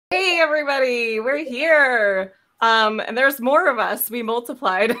everybody. We're here. And there's more of us. We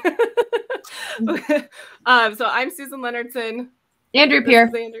multiplied. So I'm Susan Leonardson. Andrew Pierre.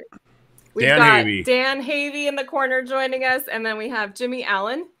 We've Dan got Havey. Dan Havey in the corner joining us. And then we have Jimmy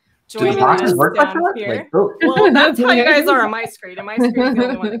Allen joining us down here. Well, that's how you guys are on my screen. And my screen's the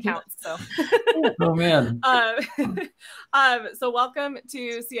only one that counts. So. Oh, man. So welcome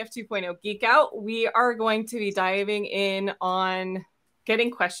to CF 2.0 Geek Out. We are going to be diving in on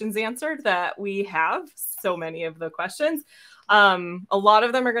getting questions answered that we have. So many of the questions. A lot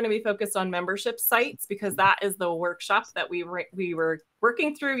of them are going to be focused on membership sites because that is the workshop that we were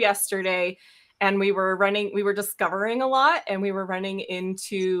working through yesterday. And we were discovering a lot, and we were running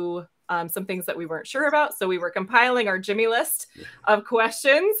into some things that we weren't sure about. So we were compiling our Jimmy list of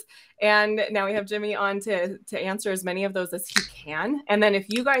questions. And now we have Jimmy on to answer as many of those as he can. And then if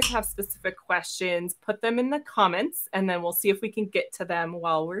you guys have specific questions, put them in the comments, and then we'll see if we can get to them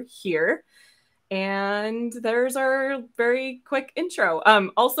while we're here. And there's our very quick intro.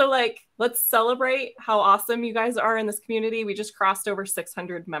 Also, let's celebrate how awesome you guys are in this community. We just crossed over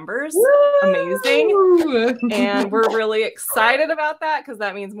 600 members. Woo! Amazing. And we're really excited about that because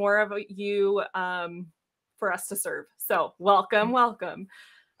that means more of you for us to serve. So welcome.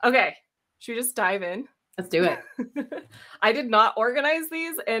 Okay, should we just dive in? Let's do it. I did not organize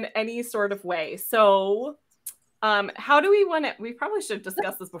these in any sort of way. So how do we want it? We probably should have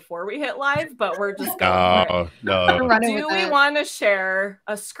discussed this before we hit live, but we're just going No. Do we want to share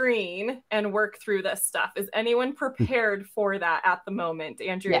a screen and work through this stuff? Is anyone prepared for that at the moment?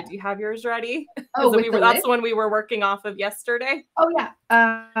 Andrea, Yeah. Do you have yours ready? Oh, that's the one we were working off of yesterday. Oh, yeah.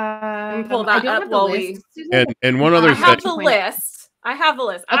 And pull that up while we... And one other thing. I have the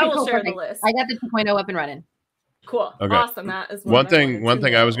list. Okay, I will share the list. I got the 2.0 up and running. Cool. Okay. Awesome. That is one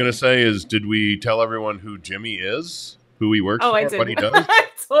thing I was going to say is, did we tell everyone who Jimmy is, who he works for, I did. what he does? I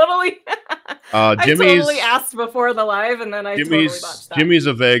totally Jimmy's asked before the live, and then totally botched that. Jimmy's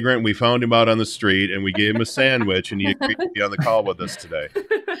a vagrant. We found him out on the street, and we gave him a sandwich, and he agreed to be on the call with us today.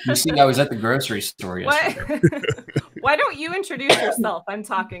 You see, I was at the grocery store yesterday. Why don't you introduce yourself? I'm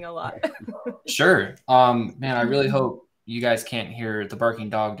talking a lot. Sure. Man, I really hope you guys can't hear the barking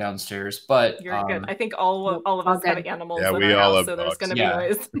dog downstairs, but you're good. I think all of us have animals in we our all house, have so there's dogs. going to be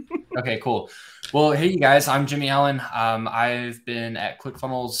noise. Okay, cool. Well, hey, you guys, I'm Jimmy Allen. I've been at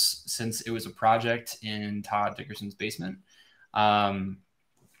ClickFunnels since it was a project in Todd Dickerson's basement.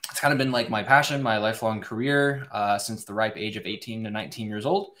 It's kind of been like my passion, my lifelong career since the ripe age of 18 to 19 years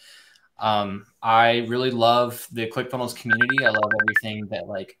old. I really love the ClickFunnels community. I love everything that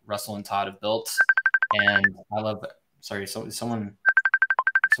Russell and Todd have built, and I love. Sorry, so someone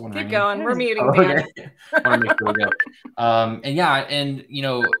keep going. We're muting. Okay. I want to make sure we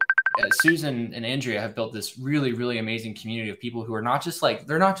go. Susan and Andrea have built this really, really amazing community of people who are not just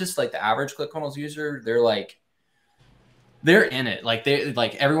they're not just the average ClickFunnels user. They're in it.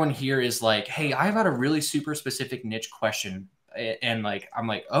 Everyone here is hey, I've got a really super specific niche question. And I'm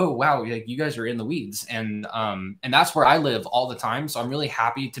oh wow, you guys are in the weeds, and that's where I live all the time. So I'm really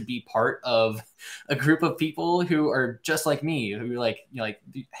happy to be part of a group of people who are just like me, who are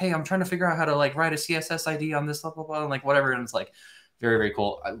hey, I'm trying to figure out how to write a CSS ID on this blah blah blah, and whatever. And it's very, very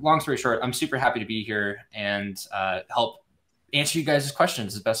cool. Long story short, I'm super happy to be here and help answer you guys'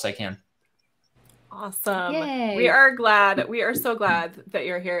 questions as best I can. Awesome. Yay. We are so glad that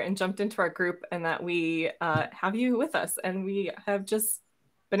you're here and jumped into our group, and that we have you with us, and we have just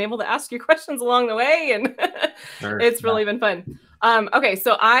been able to ask you questions along the way, and it's really been fun. Okay,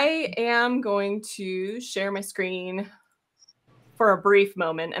 so I am going to share my screen for a brief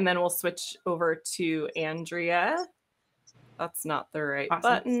moment, and then we'll switch over to Andrea. That's not the right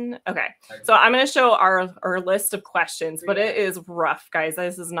button. Okay. So I'm going to show our list of questions, but it is rough, guys.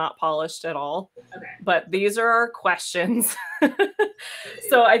 This is not polished at all. Okay. But these are our questions.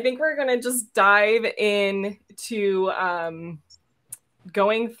 So I think we're going to just dive in to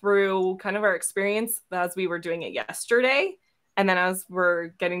going through kind of our experience as we were doing it yesterday. And then as we're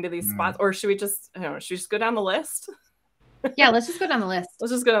getting to these spots, or should we just go down the list? Yeah, let's just go down the list.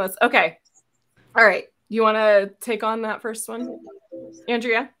 Let's just go down the list. Okay. All right. You want to take on that first one,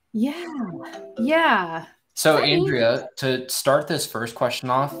 Andrea? Yeah. So Andrea, to start this first question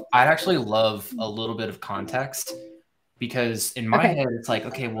off, I'd actually love a little bit of context, because in my head, it's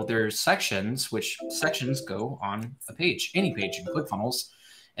okay, well, there's sections, which sections go on a page, any page in ClickFunnels.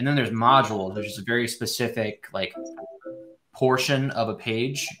 And then there's modules. There's a very specific portion of a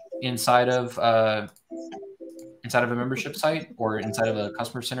page inside of a membership site or inside of a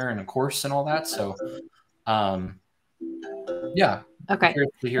customer center and a course and all that. So yeah. Okay.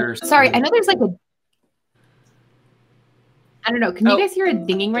 Sorry, I know there's I don't know. Can you guys hear it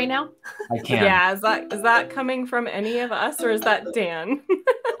dinging right now? I can. Yeah, is that coming from any of us, or is that Dan?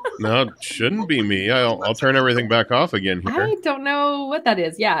 No, it shouldn't be me. I'll turn everything back off again here. I don't know what that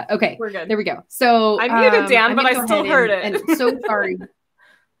is. Yeah. Okay. We're good. There we go. So I muted Dan, I'm but gonna I go still ahead heard and it. so sorry.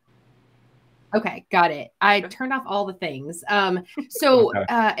 Okay, got it. I turned off all the things. Okay.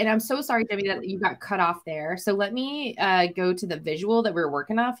 And I'm so sorry, Debbie, that you got cut off there. So let me go to the visual that we were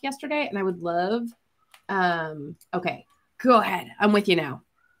working off yesterday, and I would love. Okay, go ahead. I'm with you now.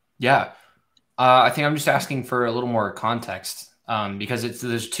 Yeah. I think I'm just asking for a little more context because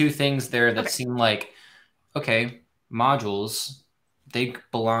there's two things there that seem like, okay, modules, they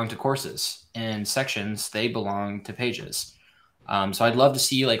belong to courses, and sections, they belong to pages. So I'd love to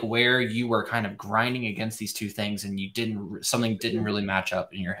see like where you were kind of grinding against these two things and something didn't really match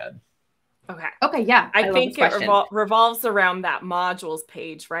up in your head. Okay. Okay, yeah. I think it revolves around that modules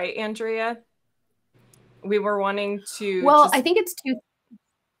page, right, Andrea? We were wanting to. Well, I think it's two.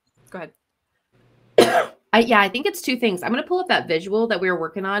 Go ahead. I think it's two things. I'm going to pull up that visual that we were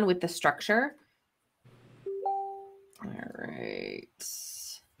working on with the structure. All right.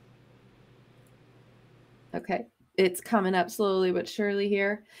 Okay. It's coming up slowly but surely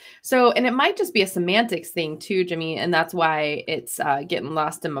here. So, and it might just be a semantics thing too, Jimmy, and that's why it's getting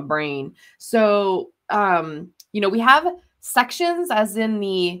lost in my brain. So, we have sections as in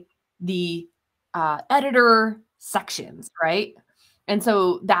the editor sections, right? And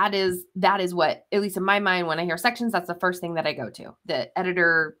so that is what, at least in my mind, when I hear sections, that's the first thing that I go to, the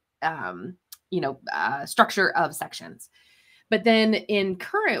editor, structure of sections. But then in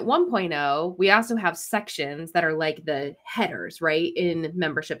current 1.0, we also have sections that are like the headers, right? In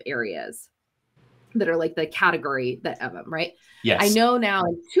membership areas that are like the category of them, right? Yes. I know now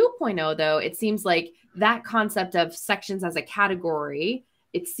in 2.0, though, it seems like that concept of sections as a category,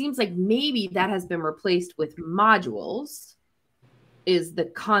 it seems like maybe that has been replaced with modules, is the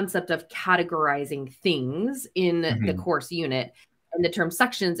concept of categorizing things in the course unit. And the term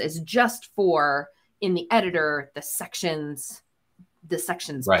sections is just for, in the editor, the sections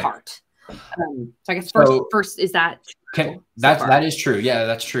right. part. So I guess first is that true? That is true. Yeah,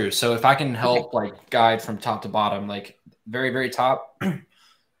 that's true. So if I can help like guide from top to bottom, like very, very top in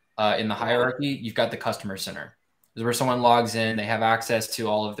the hierarchy, you've got the customer center. This is where someone logs in, they have access to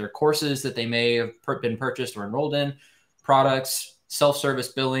all of their courses that they may have been purchased or enrolled in, products, self-service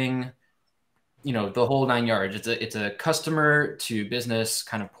billing, the whole 9 yards. It's a customer to business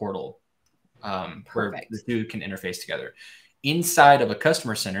kind of portal where the two can interface together. Inside of a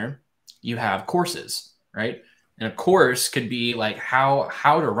customer center, you have courses, right? And a course could be like how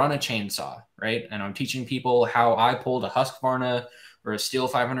to run a chainsaw, right? And I'm teaching people how I pulled a Husqvarna or a Steel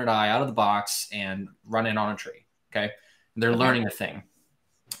 500i out of the box and run it on a tree, okay? And they're learning a thing.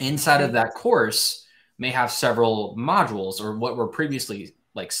 Inside of that course may have several modules or what were previously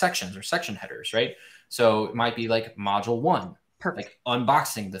like sections or section headers, right? So it might be like module 1, like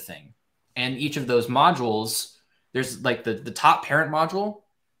unboxing the thing. And each of those modules, there's like the top parent module.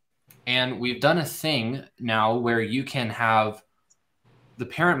 And we've done a thing now where you can have the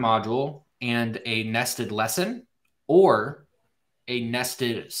parent module and a nested lesson or a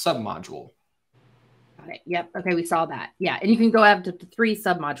nested submodule. Got it. Yep. Okay, we saw that. Yeah, and you can go up to 3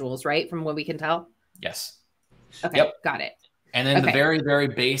 submodules, right? From what we can tell. Yes. Okay. Yep. Got it. And then the very, very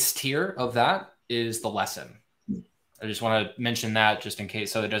base tier of that is the lesson. I just want to mention that just in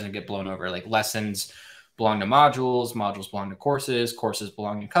case so it doesn't get blown over. Like lessons belong to modules, modules belong to courses, courses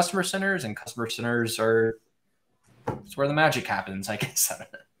belong in customer centers, and customer centers it's where the magic happens, I guess.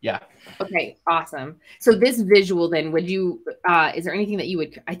 Yeah. Okay, awesome. So this visual then, would you, is there anything that you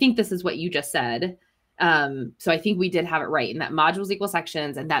would, I think this is what you just said. So I think we did have it right in that modules equal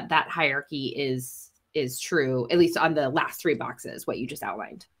sections and that hierarchy is true, at least on the last 3 boxes, what you just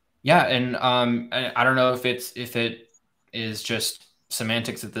outlined. Yeah. And I don't know if it is just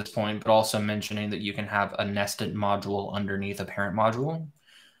semantics at this point, but also mentioning that you can have a nested module underneath a parent module.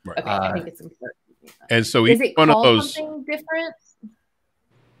 Right. Okay, I think it's important. And so is it one called of those something different?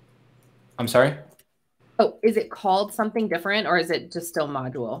 I'm sorry? Oh, is it called something different or is it just still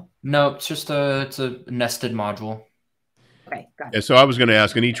module? No, it's just it's a nested module. Okay, got it. And so I was going to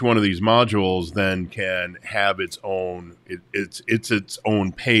ask, and each one of these modules then can have its own, it's its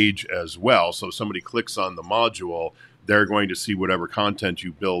own page as well. So if somebody clicks on the module, they're going to see whatever content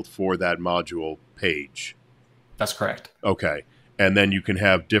you build for that module page. That's correct. Okay. And then you can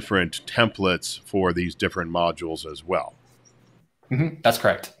have different templates for these different modules as well. That's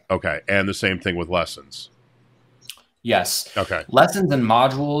correct. Okay. And the same thing with lessons. Yes. Okay. Lessons and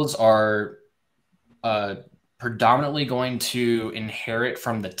modules are predominantly going to inherit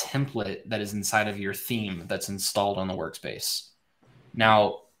from the template that is inside of your theme that's installed on the workspace.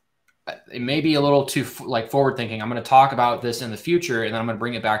 Now, it may be a little too like forward thinking. I'm going to talk about this in the future, and then I'm going to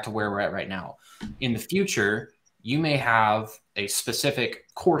bring it back to where we're at right now. In the future, you may have a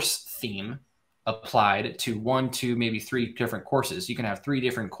specific course theme applied to 1, 2, maybe 3 different courses. You can have 3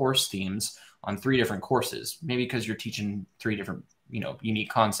 different course themes on 3 different courses, maybe because you're teaching 3 different, unique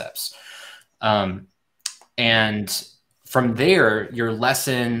concepts. And from there, your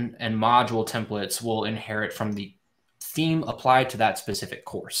lesson and module templates will inherit from the theme applied to that specific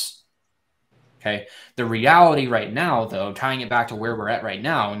course. Okay. The reality right now, though, tying it back to where we're at right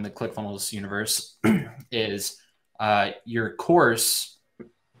now in the ClickFunnels universe is your course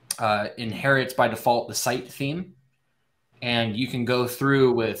inherits by default the site theme. And you can go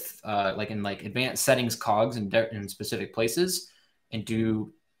through with like advanced settings cogs in specific places and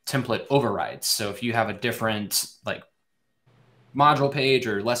do template overrides. So if you have a different like module page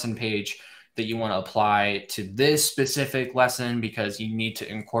or lesson page that you want to apply to this specific lesson because you need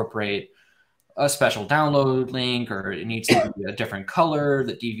to incorporate a special download link, or it needs to be a different color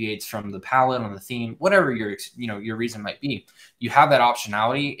that deviates from the palette on the theme, whatever your reason might be, you have that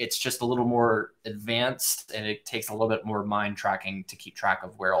optionality. It's just a little more advanced, and it takes a little bit more mind tracking to keep track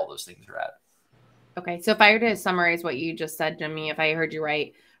of where all those things are at. Okay, so if I were to summarize what you just said, Jimmy, if I heard you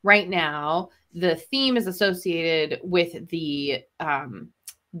right now, the theme is associated with the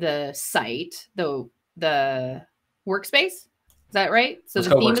site, the workspace. Is that right? So the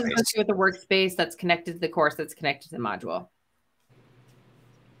theme is associated with the workspace that's connected to the course that's connected to the module.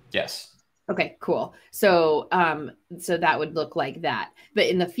 Yes. Okay, cool. So so that would look like that. But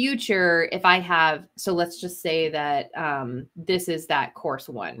in the future, if I have, so let's just say that this is that course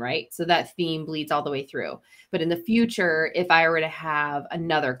 1, right? So that theme bleeds all the way through. But in the future, if I were to have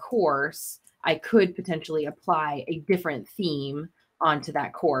another course, I could potentially apply a different theme onto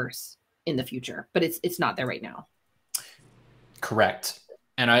that course in the future, but it's not there right now. Correct.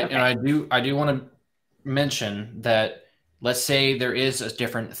 And I do want to mention that, let's say there is a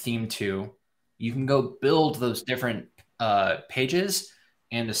different theme too. You can go build those different pages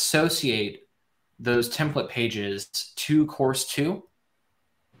and associate those template pages to course 2.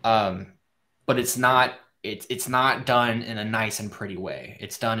 But it's not done in a nice and pretty way.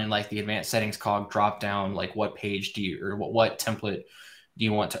 It's done in like the advanced settings cog drop down, like what page do you, or what template do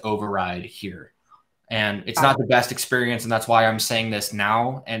you want to override here? And it's not the best experience, and that's why I'm saying this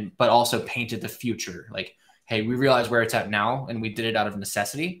now, but also painted the future. Like, hey, we realize where it's at now, and we did it out of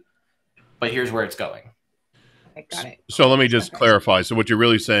necessity, but here's where it's going. I got it. So let me just clarify. So what you're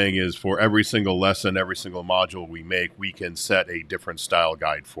really saying is, for every single lesson, every single module we make, we can set a different style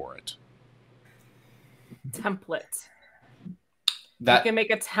guide for it. Template. You can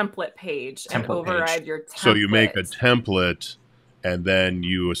make a template page and override your template. So you make a template, and then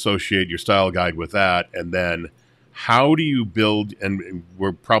you associate your style guide with that. And then how do you build, and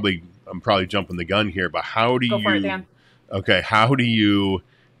I'm probably jumping the gun here, but how do Go for it, Dan. Okay, how do you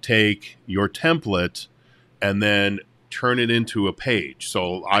take your template and then turn it into a page?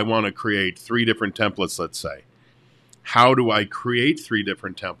 So I want to create 3 different templates, let's say. How do I create 3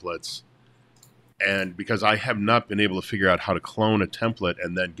 different templates? And because I have not been able to figure out how to clone a template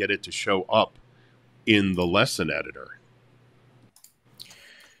and then get it to show up in the lesson editor.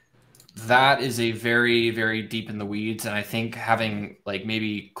 That is a very, very deep in the weeds, and I think having like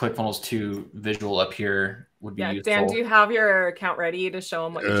maybe ClickFunnels 2 visual up here would be useful. Dan, do you have your account ready to show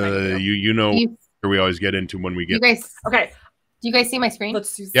them what you're trying to do? You know where we always get into when we get. Okay. Do you guys see my screen?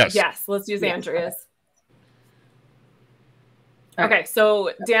 Let's use let's use Andrea's. Okay,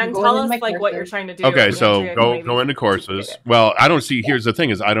 so Dan, tell us like what you're trying to do. Okay, so go into courses. Well, I don't see. Here's the thing: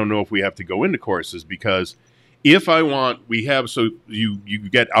 is I don't know if we have to go into courses, because if I want, we have. So you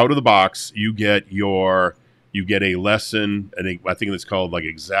get out of the box, you get a lesson, and I think it's called like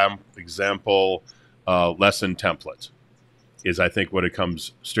example lesson template. Is I think what it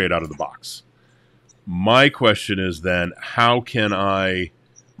comes straight out of the box. My question is then, how can I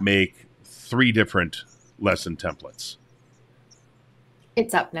make 3 different lesson templates?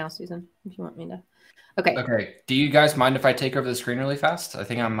 It's up now, Susan, if you want me to. Okay. Okay. Do you guys mind if I take over the screen really fast? I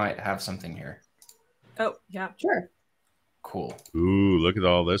think I might have something here. Oh, yeah. Sure. Cool. Ooh, look at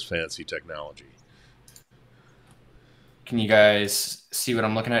all this fancy technology. Can you guys see what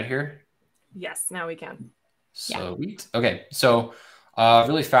I'm looking at here? Yes, now we can. Sweet. Okay. So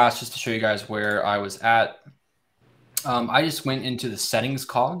really fast, just to show you guys where I was at. I just went into the settings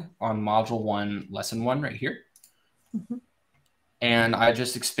cog on module 1, lesson 1 right here. Mm-hmm. And I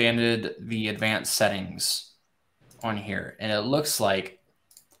just expanded the advanced settings on here. And it looks like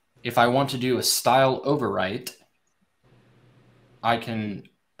if I want to do a style overwrite, I can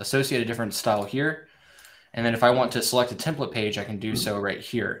associate a different style here. And then if I want to select a template page, I can do so right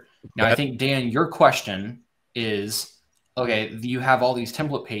here. Now, I think, Dan, your question is, okay, you have all these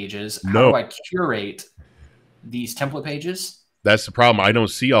template pages. How do I curate these template pages? That's the problem. I don't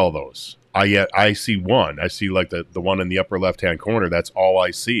see all those. I see one. I see like the one in the upper left-hand corner. That's all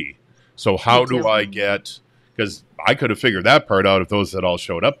I see. So how do I get, because I could have figured that part out if those had all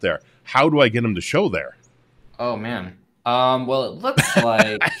showed up there. How do I get them to show there? Oh, man. Well, it looks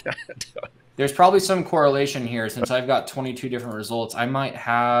like there's probably some correlation here since I've got 22 different results. I might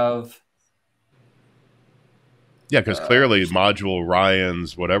have. Yeah, because clearly module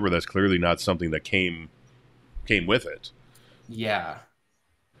Ryan's whatever, that's clearly not something that came with it. Yeah.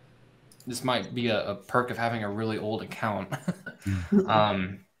 This might be a perk of having a really old account.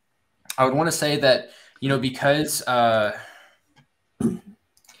 I would want to say that, because what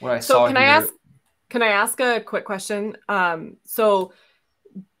I saw here. Can I ask a quick question? So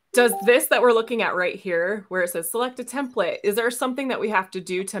does this that we're looking at right here, where it says select a template, is there something that we have to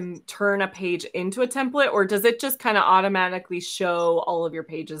do to turn a page into a template, or does it just kind of automatically show all of your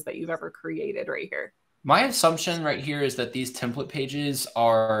pages that you've ever created right here? My assumption right here is that these template pages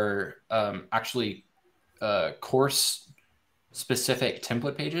are actually course-specific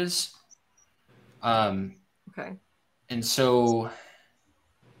template pages. Okay. And so,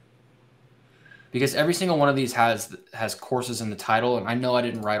 because every single one of these has courses in the title, and I know I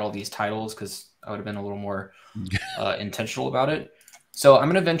didn't write all these titles because I would have been a little more intentional about it. So I'm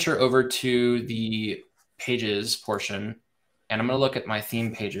going to venture over to the pages portion, and I'm going to look at my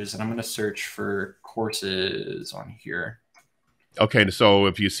theme pages, and I'm going to search for courses on here. Okay, so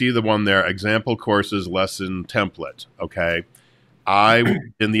if you see the one there, example courses, lesson template, okay? I was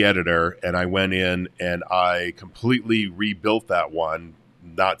in the editor, and I went in and I completely rebuilt that one,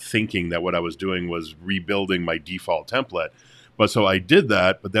 not thinking that what I was doing was rebuilding my default template. But so I did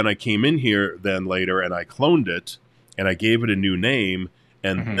that, but then I came in here then later and I cloned it and I gave it a new name.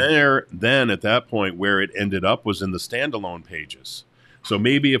 And then at that point where it ended up was in the standalone pages. So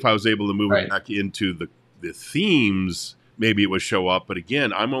maybe if I was able to move it back into the themes, maybe it would show up. But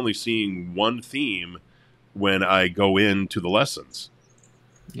again, I'm only seeing one theme when I go into the lessons.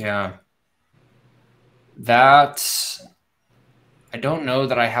 Yeah. That's... I don't know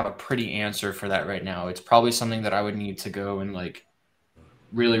that I have a pretty answer for that right now. It's probably something that I would need to go and like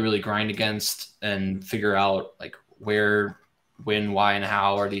really, really grind against and figure out like where, when, why, and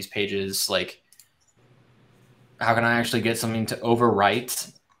how are these pages, like how can I actually get something to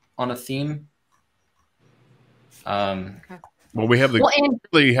overwrite on a theme? Well, we have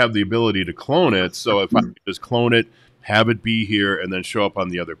the ability to clone it. So if I just clone it, have it be here, and then show up on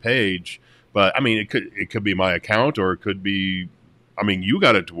the other page. But I mean, it could be my account, or it could be. I mean, you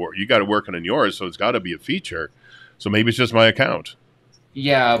got it to work. You got it working on yours, so it's got to be a feature. So maybe it's just my account.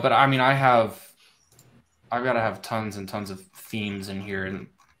 Yeah, but I mean, I've got to have tons and tons of themes in here, and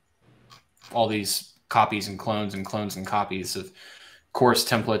all these copies and clones and clones and copies of course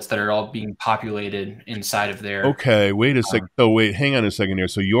templates that are all being populated inside of there. Okay, wait a second. So wait, hang on a second here.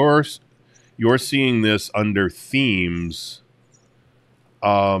 So you're seeing this under themes.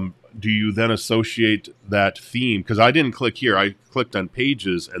 Do you then associate that theme? Because I didn't click here. I clicked on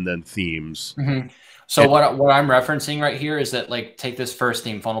pages and then themes. So what I'm referencing right here is that, like, take this first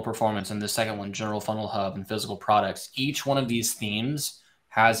theme, funnel performance, and the second one, general funnel hub and physical products. Each one of these themes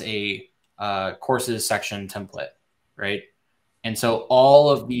has a courses section template, right? And so all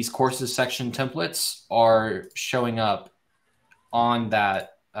of these courses section templates are showing up on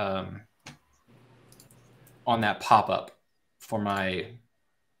that pop-up for my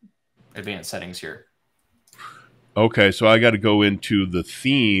advanced settings here. Okay, so I got to go into the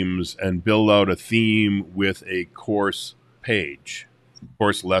themes and build out a theme with a course page,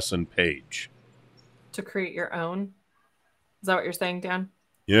 course lesson page. To create your own? Is that what you're saying, Dan?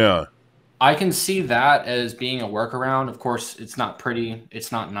 Yeah. I can see that as being a workaround. Of course, it's not pretty.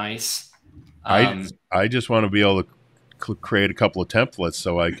 It's not nice. I just want to be able to create a couple of templates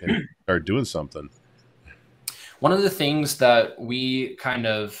so I can start doing something. One of the things that we kind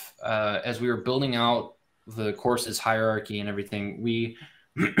of, as we were building out the courses hierarchy and everything, we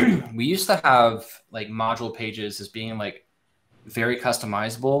used to have like module pages as being like very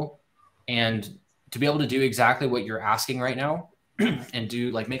customizable, and to be able to do exactly what you're asking right now and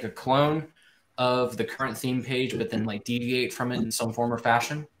do like make a clone of the current theme page, but then like deviate from it in some form or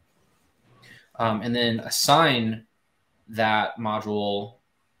fashion, and then assign that module,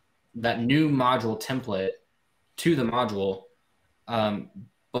 that new module template to the module.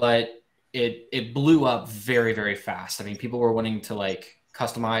 But it blew up very, very fast. I mean, people were wanting to like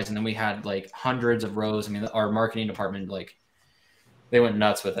customized, and then we had like hundreds of rows. I mean, our marketing department, like, they went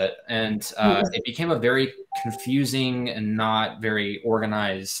nuts with it, and it became a very confusing and not very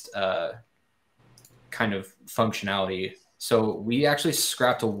organized kind of functionality. So we actually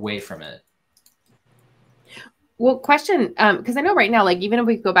scrapped away from it. Well, question, because I know right now, like, even if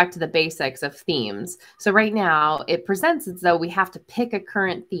we go back to the basics of themes, so right now it presents as though we have to pick a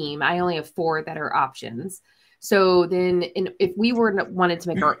current theme. I only have 4 that are options. So then if we wanted to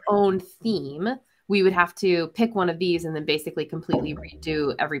make our own theme, we would have to pick one of these and then basically completely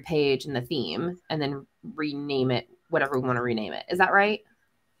redo every page in the theme and then rename it, whatever we want to rename it. Is that right?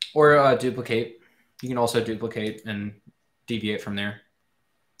 Or duplicate. You can also duplicate and deviate from there.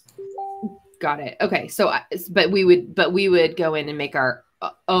 Got it. Okay. So, but we would go in and make our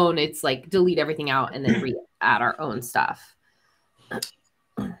own. It's like delete everything out and then re-add our own stuff.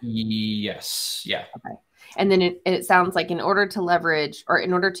 Yes. Yeah. Okay. And then it sounds like in order to leverage or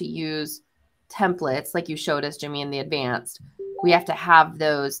in order to use templates, like you showed us, Jimmy, in the advanced, we have to have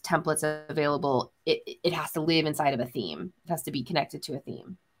those templates available. It has to live inside of a theme. It has to be connected to a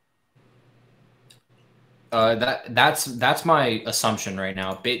theme. That's my assumption right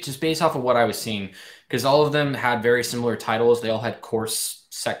now, just based off of what I was seeing, because all of them had very similar titles. They all had courses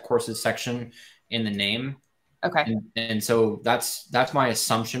section in the name. Okay. And so that's my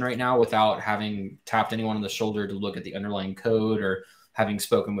assumption right now, without having tapped anyone on the shoulder to look at the underlying code or having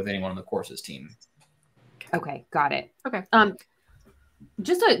spoken with anyone on the courses team. Okay, got it. Okay.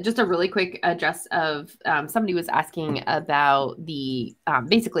 Just a really quick address of somebody was asking about the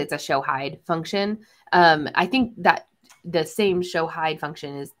basically it's a show hide function. I think that the same show hide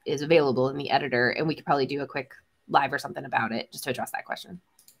function is available in the editor, and we could probably do a quick live or something about it just to address that question.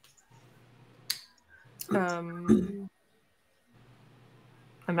 I'm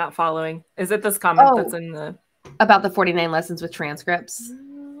not following. Is it this comment that's in the about the 49 lessons with transcripts?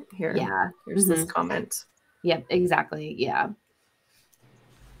 Here. Yeah. Here's this comment. Yep, exactly. Yeah.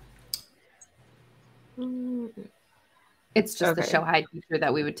 It's just the show hide feature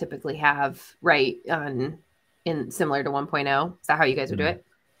that we would typically have, right, in similar to 1.0. Is that how you guys would do it?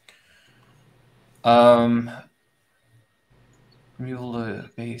 Be able to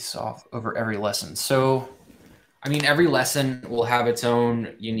base off over every lesson. So, I mean, every lesson will have its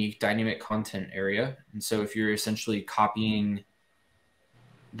own unique dynamic content area. And so if you're essentially copying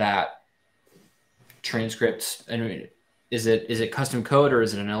that transcript, and is it custom code or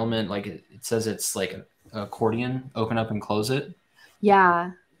is it an element? Like it says it's like an accordion, open up and close it.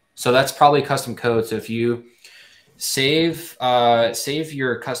 Yeah. So that's probably custom code. So if you save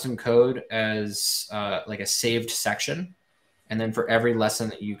your custom code as like a saved section, and then for every lesson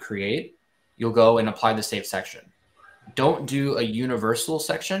that you create, you'll go and apply the saved section. Don't do a universal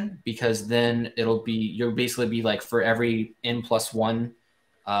section, because then you'll basically be like, for every n+1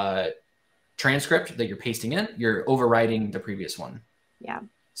 transcript that you're pasting in, you're overwriting the previous one. Yeah.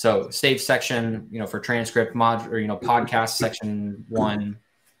 So save section, for transcript mod, or, podcast section 1,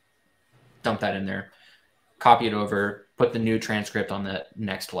 dump that in there, copy it over, put the new transcript on the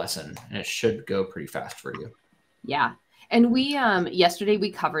next lesson, and it should go pretty fast for you. Yeah. And we, yesterday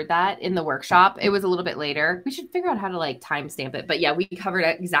we covered that in the workshop. It was a little bit later. We should figure out how to like timestamp it. But yeah, we covered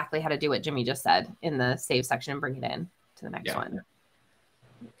exactly how to do what Jimmy just said in the save section and bring it in to the next one.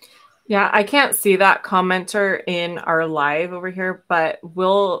 Yeah, I can't see that commenter in our live over here, but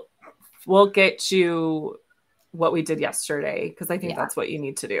we'll get you what we did yesterday, because I think that's what you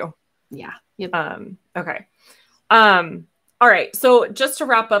need to do. Yeah. Yep. Okay. All right. So just to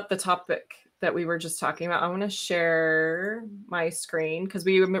wrap up the topic that we were just talking about, I want to share my screen, because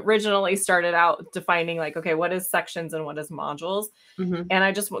we originally started out defining like, okay, what is sections and what is modules? Mm-hmm.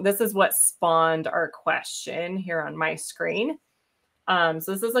 And this is what spawned our question here on my screen. So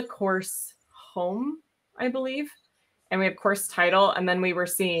this is a course home, I believe. And we have course title, and then we were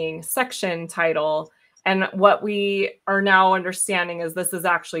seeing section title. And what we are now understanding is this is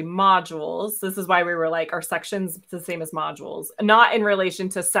actually modules. This is why we were like, are sections the same as modules? Not in relation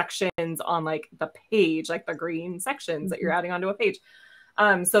to sections on like the page, like the green sections that you're adding onto a page.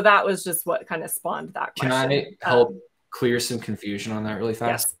 So that was just what kind of spawned that question. Can I help clear some confusion on that really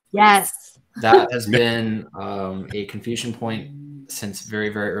fast? Yes. That has been a confusion point since very,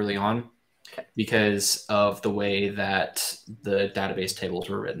 very early on, because of the way that the database tables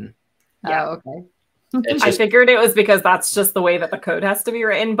were written. Yeah. Okay. I figured it was because that's just the way that the code has to be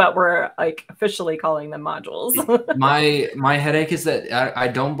written, but we're like officially calling them modules. my headache is that I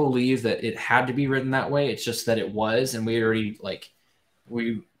don't believe that it had to be written that way. It's just that it was, and we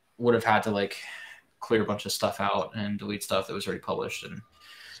would have had to clear a bunch of stuff out and delete stuff that was already published. And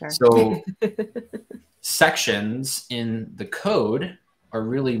so sections in the code are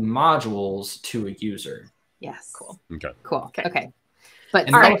really modules to a user. Yes. Cool. Okay. Cool. Okay. But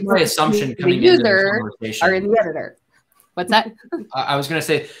And that was my assumption coming into the conversation. Are in the editor. What's that? I was going to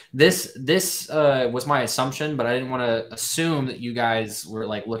say this was my assumption, but I didn't want to assume that you guys were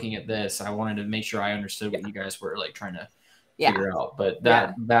like looking at this. I wanted to make sure I understood what you guys were like trying to figure out. But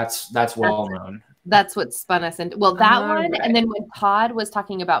that's well known. That's what spun us into that one. Right. And then when Todd was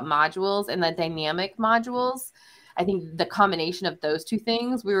talking about modules and the dynamic modules, I think the combination of those two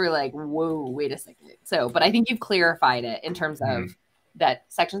things, we were like, whoa, wait a second. So, but I think you've clarified it in terms of that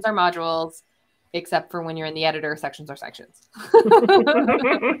sections are modules, except for when you're in the editor, sections are sections.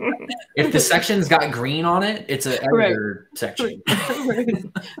 If the section's got green on it, it's an editor section.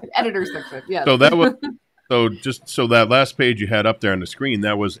 Editor section, yeah. So that was so that last page you had up there on the screen,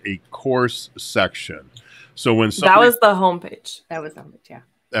 that was a course section. So when that was the homepage. That was the homepage, yeah.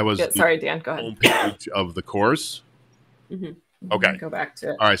 That was sorry, Dan, go ahead. Homepage of the course. Okay. Go back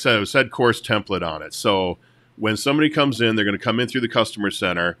to it. All right. So it said course template on it. So when somebody comes in, they're going to come in through the customer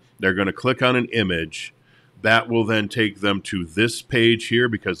center. They're going to click on an image. That will then take them to this page here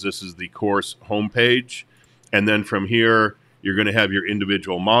because this is the course homepage. And then from here, you're going to have your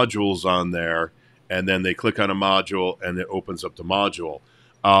individual modules on there. And then they click on a module and it opens up the module.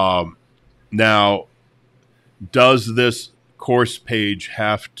 Now, does this course page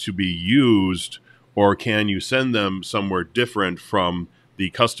have to be used, or can you send them somewhere different from the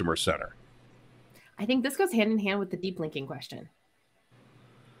customer center? I think this goes hand in hand with the deep linking question.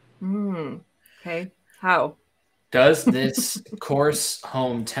 Okay. How? Does this course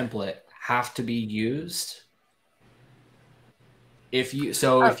home template have to be used? If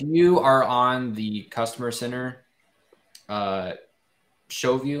you are on the customer center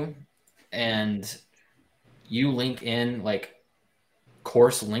show view and you link in like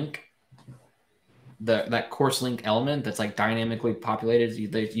course link, that course link element that's like dynamically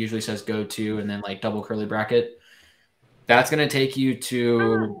populated, it usually says go to and then like double curly bracket. That's going to take you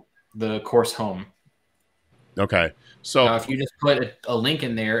to the course home. Okay. So now, if you just put a link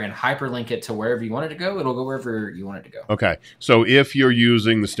in there and hyperlink it to wherever you want it to go, it'll go wherever you want it to go. Okay. So if you're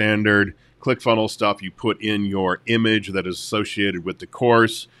using the standard ClickFunnels stuff, you put in your image that is associated with the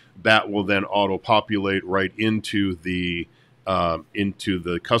course, that will then auto-populate right into the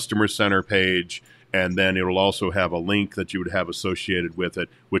customer center page, and then it will also have a link that you would have associated with it,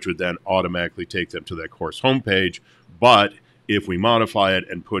 which would then automatically take them to that course homepage. But if we modify it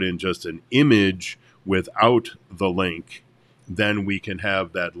and put in just an image without the link, then we can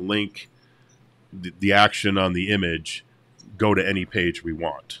have that link, the action on the image, go to any page we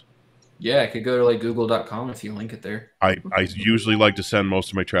want. Yeah, it could go to like google.com if you link it there. I usually like to send most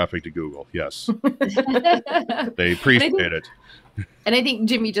of my traffic to Google. Yes. They appreciate it. And I think,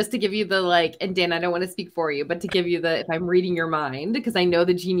 Jimmy, just to give you the and Dan, I don't want to speak for you, but to give you if I'm reading your mind, because I know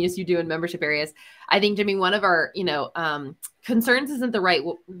the genius you do in membership areas, I think, Jimmy, one of our, concerns isn't the right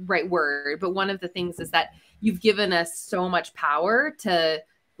word, but one of the things is that you've given us so much power to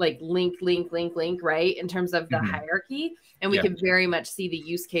link, right? In terms of the hierarchy. And we can very much see the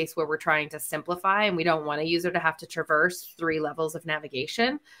use case where we're trying to simplify and we don't want a user to have to traverse 3 levels of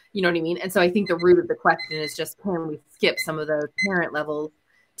navigation. You know what I mean? And so I think the root of the question is just, can we skip some of those parent levels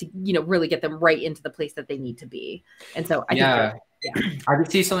to, really get them right into the place that they need to be? And so I think I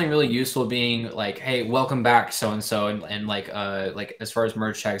could see something really useful being like, hey, welcome back so-and-so. And like as far as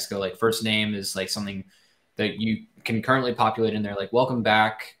merge tags go, like first name is like something that you can currently populate in there. Like, welcome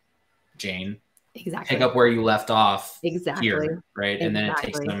back, Jane. Exactly. Pick up where you left off. Exactly. Here, right? And then it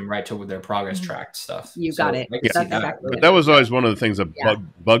takes them right to their progress track stuff. You got it. But that was always one of the things that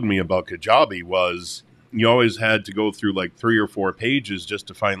bugged me about Kajabi was you always had to go through like 3 or 4 pages just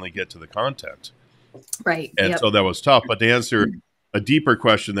to finally get to the content. Right. And so that was tough. But to answer a deeper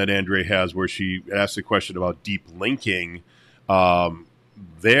question that Andrea has, where she asked a question about deep linking,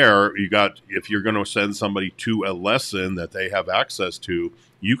 there you got, if you're going to send somebody to a lesson that they have access to,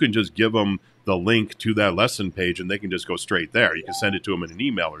 you can just give them the link to that lesson page and they can just go straight there. You can send it to them in an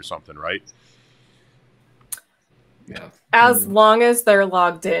email or something, right? Yeah. As long as they're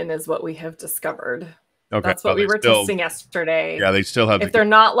logged in is what we have discovered. Okay. That's what we were testing yesterday. Yeah, they still have. If they're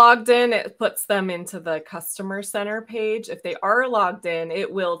not logged in, it puts them into the customer center page. If they are logged in,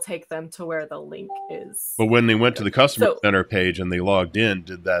 it will take them to where the link is. But when they went to the customer center page and they logged in,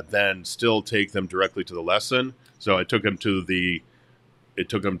 did that then still take them directly to the lesson? So it took them to the. It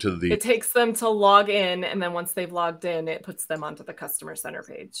takes them to log in, and then once they've logged in, it puts them onto the customer center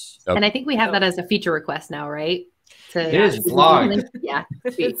page. Okay. And I think we have that as a feature request now, right? It is vlogged. Yeah,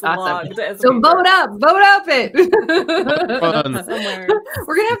 It's awesome. vlogged. So vote up it. Fun. Somewhere.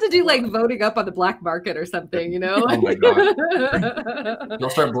 We're gonna have to do like voting up on the black market or something, you know? Oh my god! You'll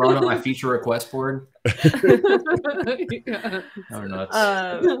start blowing up my feature request board. Yeah. Oh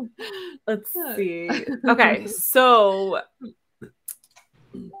nuts. Let's see. Okay, so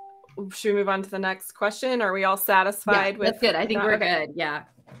should we move on to the next question? Are we all satisfied with that's good. I think that? we're Okay. good. Yeah.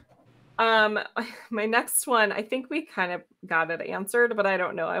 My next one, I think we kind of got it answered, but I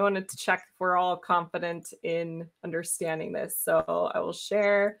don't know. I wanted to check if we're all confident in understanding this. So I will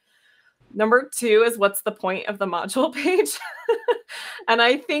share. Number 2 is, what's the point of the module page? And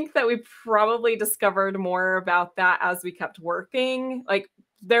I think that we probably discovered more about that as we kept working. Like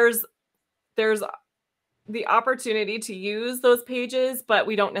there's the opportunity to use those pages, but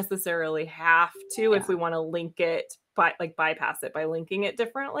we don't necessarily have to if we want to link it bypass it by linking it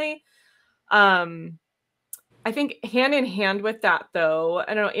differently. I think hand in hand with that though,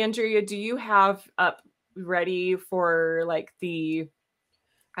 I don't know, Andrea, do you have up ready for like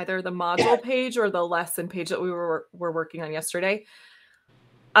either the module page or the lesson page that we were working on yesterday?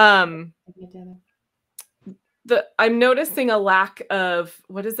 I'm noticing a lack of,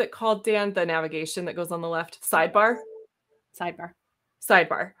 what is it called, Dan? The navigation that goes on the left, sidebar.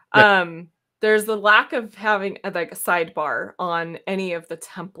 Yeah. There's the lack of having like a sidebar on any of the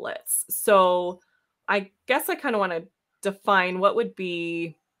templates. So I guess I kind of want to define what would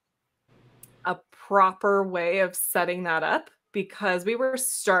be a proper way of setting that up, because we were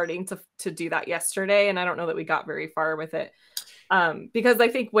starting to do that yesterday, and I don't know that we got very far with it. Because I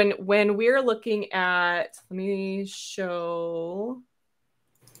think when we're looking at, let me show,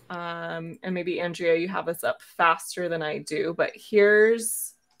 and maybe Andrea, you have this up faster than I do, but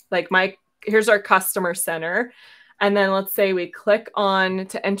here's our customer center. And then let's say we click on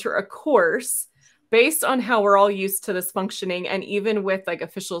to enter a course. Based on how we're all used to this functioning, and even with like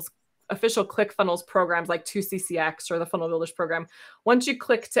official ClickFunnels programs like 2CCX or the Funnel Builders program, once you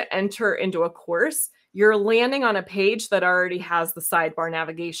click to enter into a course, you're landing on a page that already has the sidebar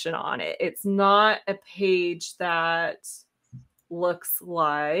navigation on it. It's not a page that looks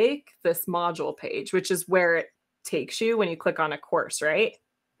like this module page, which is where it takes you when you click on a course, right?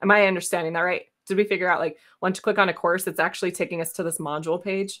 Am I understanding that right? Did we figure out like once you click on a course, it's actually taking us to this module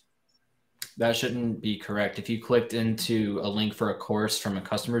page? That shouldn't be correct. If you clicked into a link for a course from a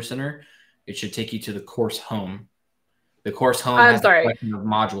customer center, it should take you to the course home. The course home has a collection of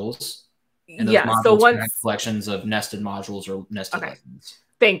modules. And those modules have collections of nested modules or nested lessons.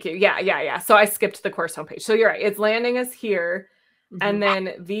 Thank you. Yeah. So I skipped the course homepage. So you're right. It's landing us here. And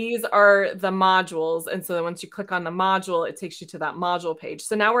then these are the modules. And so then once you click on the module, it takes you to that module page.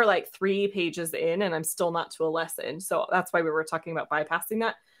 So now we're like 3 pages in and I'm still not to a lesson. So that's why we were talking about bypassing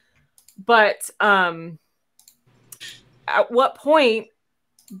that. But at what point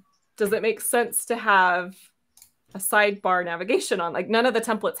does it make sense to have a sidebar navigation on? Like none of the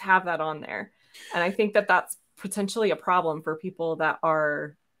templates have that on there. And I think that that's potentially a problem for people that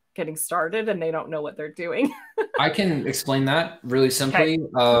are getting started and they don't know what they're doing. I can explain that really simply.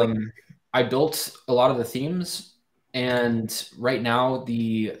 I built a lot of the themes, and right now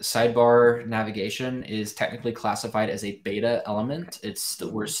the sidebar navigation is technically classified as a beta element.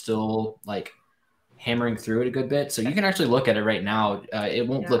 We're still like hammering through it a good bit. So you can actually look at it right now. It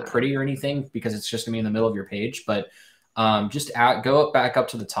won't look pretty or anything because it's just gonna be in the middle of your page, but just go back up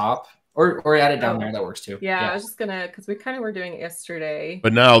to the top or add it down there. That works too. Yeah, I was just gonna, because we kind of were doing it yesterday.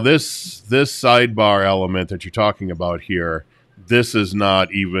 But now this sidebar element that you're talking about here, this isn't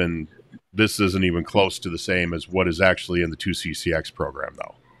even close to the same as what is actually in the 2CCX program,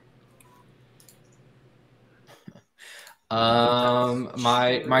 though.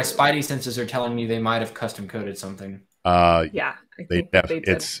 My Spidey senses are telling me they might have custom coded something. Yeah, they did.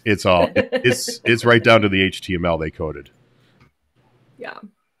 It's right down to the HTML they coded. Yeah.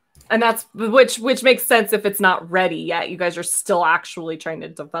 And that's which makes sense if it's not ready yet. You guys are still actually trying to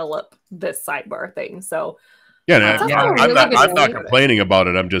develop this sidebar thing. So yeah, I'm not complaining about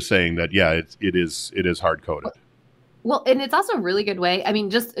it. I'm just saying that it is hard coded. Well, and it's also a really good way. I mean,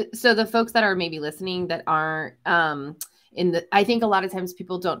 just so the folks that are maybe listening that aren't I think a lot of times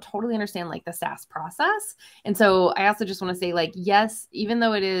people don't totally understand like the SaaS process. And so I also just want to say like, yes, even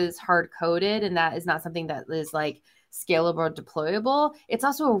though it is hard coded and that is not something that is like scalable or deployable, it's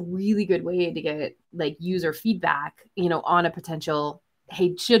also a really good way to get like user feedback, on a potential,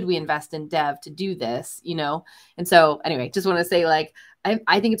 hey, should we invest in dev to do this, And so anyway, just want to say like,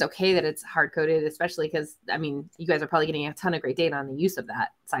 I think it's okay that it's hard coded, especially because you guys are probably getting a ton of great data on the use of that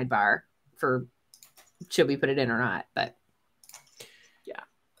sidebar for should we put it in or not, but yeah.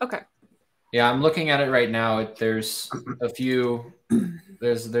 Okay. Yeah, I'm looking at it right now. There's a few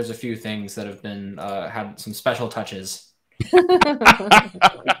things that have been had some special touches.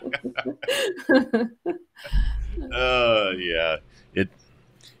 Yeah.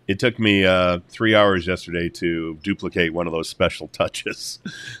 It took me 3 hours yesterday to duplicate one of those special touches.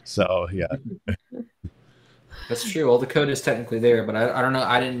 So yeah. That's true. All the code is technically there, but I don't know.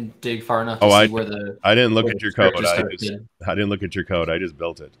 I didn't dig far enough to Oh, see where the I didn't look where at the your script code. is I typed didn't look at your code. I just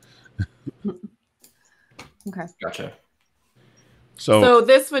built it. Okay. Gotcha. So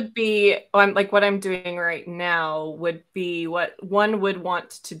this would be, I'm like, what I'm doing right now would be what one would want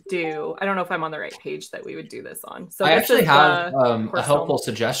to do. I don't know if I'm on the right page that we would do this on. So I this actually is have the a helpful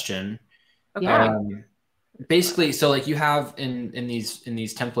suggestion. Okay. Yeah. Basically, so like you have in these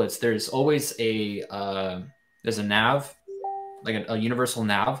templates, there's always a there's a nav, like a universal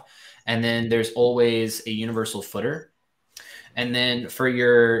nav, and then there's always a universal footer, and then for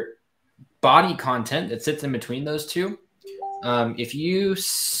your body content that sits in between those two, if you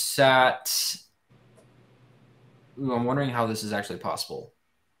sat, I'm wondering how this is actually possible,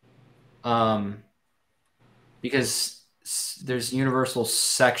 because there's universal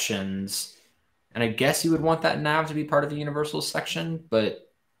sections. And I guess you would want that nav to be part of the universal section,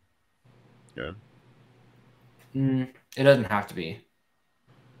 but yeah. It doesn't have to be.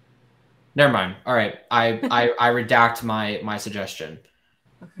 Never mind. All right, I redact my suggestion.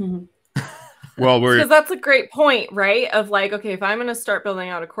 Well, because that's a great point, right? Of like, okay, if I'm going to start building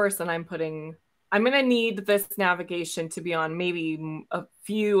out a course and I'm going to need this navigation to be on maybe a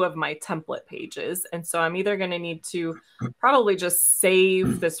few of my template pages. And so I'm either going to need to probably just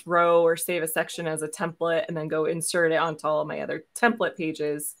save this row or save a section as a template and then go insert it onto all of my other template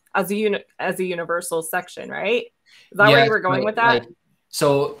pages as a universal section, right? Is that where you were going with that? Like,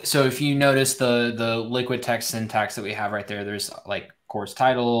 so if you notice the liquid text syntax that we have right there, there's like course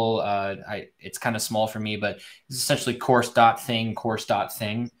title. It's kind of small for me, but it's essentially course.thing,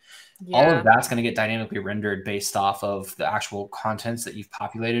 course.thing. Yeah. All of that's going to get dynamically rendered based off of the actual contents that you've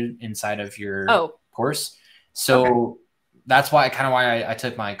populated inside of your course. So that's why I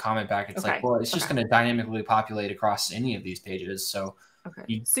took my comment back. It's like, well, it's just going to dynamically populate across any of these pages. So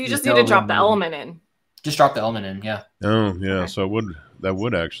you just need to drop the element in. Just drop the element in. Yeah. Oh yeah. So that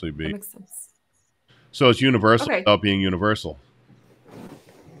would actually be. That makes sense. So it's universal without being universal.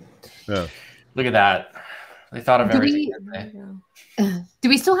 Yeah. Look at that. They thought of everything. Do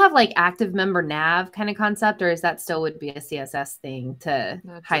we still have like active member nav kind of concept, or is that still would be a CSS thing to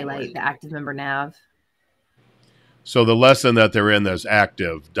highlight the active member nav? So the lesson that they're in that's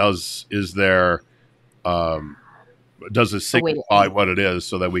active does it signify what it is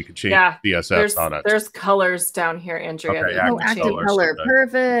so that we can change CSS on it? There's colors down here, Andrea. Okay, active color. Okay.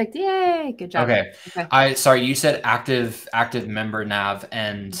 Perfect. Yay. Good job. Okay. Sorry, you said active member nav,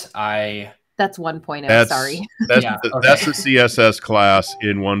 and that's 1.0. Sorry. That's the CSS class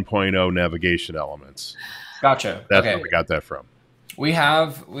in 1.0 navigation elements. Gotcha. That's where we got that from.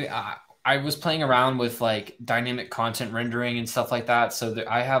 I was playing around with like dynamic content rendering and stuff like that. So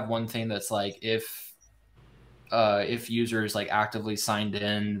I have one thing that's like if users like actively signed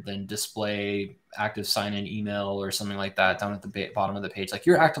in, then display active sign in email or something like that down at the bottom of the page. Like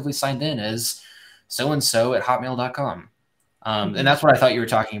you're actively signed in as so-and-so at hotmail.com. And that's what I thought you were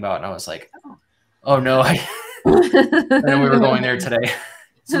talking about. And I was like, oh no. And then we were going there today.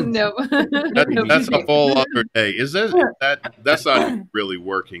 No. That's a whole other day. That's not really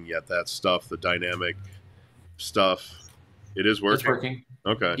working yet, that stuff, the dynamic stuff. It is working. It's working.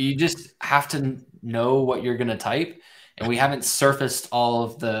 Okay. You just have to know what you're going to type. And we haven't surfaced all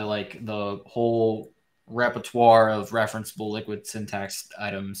of the whole repertoire of referenceable liquid syntax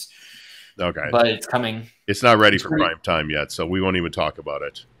items. Okay. But it's coming. It's not ready for prime time yet, so we won't even talk about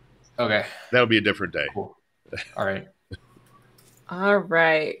it. Okay. That'll be a different day. Cool. All right. All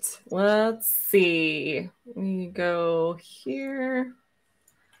right. Let's see. We go here.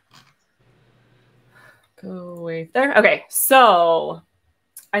 Go away there. Okay. So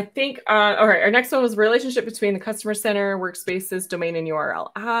I think, all right. Our next one was relationship between the customer center, workspaces, domain, and URL.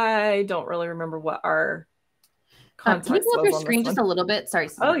 I don't really remember what our context can you pull up your was screen just a little bit? Sorry.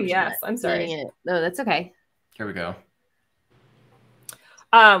 Oh, yes. I'm sorry. No, that's okay. Here we go.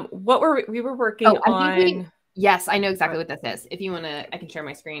 What were we were working on? Yes, I know exactly what this is. If you want to, I can share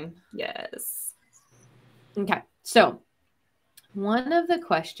my screen. Yes. Okay. So one of the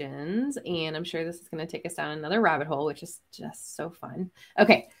questions, and I'm sure this is going to take us down another rabbit hole, which is just so fun.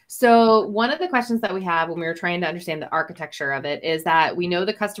 Okay. So one of the questions that we have when we were trying to understand the architecture of it is that we know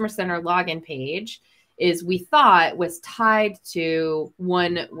the customer center login page is we thought was tied to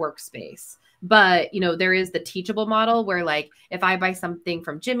one workspace. But, there is the teachable model where like, if I buy something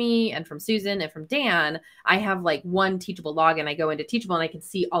from Jimmy and from Susan and from Dan, I have like one teachable login. I go into teachable and I can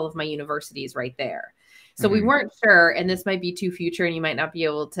see all of my universities right there. So we weren't sure, and this might be too future and you might not be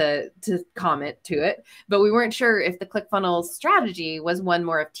able to comment to it, but we weren't sure if the ClickFunnels strategy was one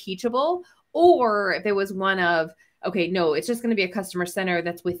more of teachable or if it was one of, okay, no, it's just going to be a customer center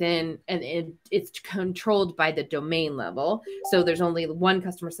that's within, and it's controlled by the domain level. So there's only one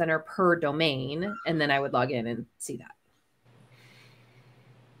customer center per domain. And then I would log in and see that.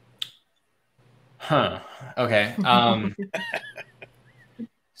 Huh. Okay.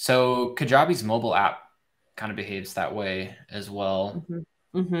 So Kajabi's mobile app kind of behaves that way as well.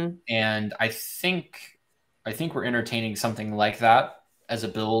 And I think we're entertaining something like that as a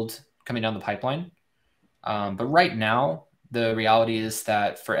build coming down the pipeline. But right now, the reality is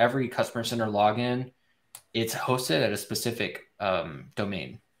that for every customer center login, it's hosted at a specific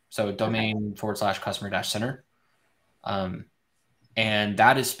domain. So domain /customer-center. And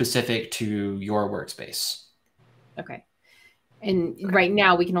that is specific to your workspace. Okay. And right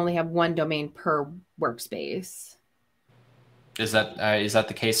now we can only have one domain per workspace. Is that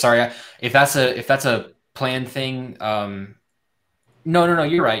the case? Sorry, if that's a planned thing. No,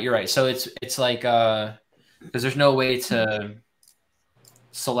 you're right. So it's like, because there's no way to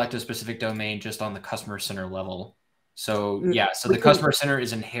select a specific domain just on the customer center level. So so the customer center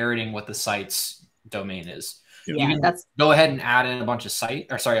is inheriting what the site's domain is. Yeah, you can go ahead and add in a bunch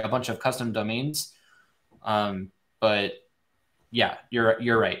of custom domains. But yeah,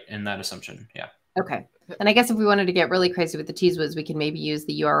 you're right in that assumption. Yeah. Okay. And I guess if we wanted to get really crazy with the cheese whiz, we can maybe use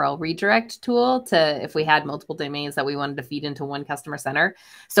the URL redirect tool to, if we had multiple domains that we wanted to feed into one customer center.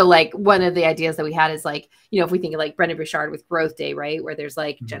 So like one of the ideas that we had is like, if we think of like Brendan Bouchard with Growth Day, right? Where there's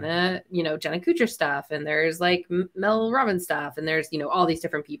like Jenna Kuchar stuff, and there's like Mel Robbins stuff, and there's, all these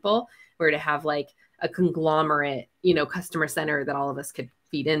different people, where to have like a conglomerate, customer center that all of us could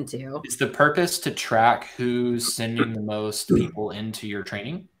feed into. Is the purpose to track who's sending the most people into your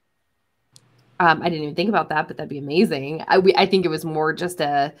training? I didn't even think about that, but that'd be amazing. I think it was more just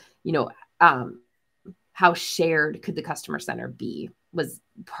how shared could the customer center be was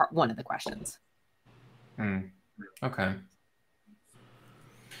one of the questions. Okay.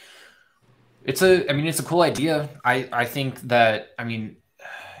 It's a cool idea. I think that,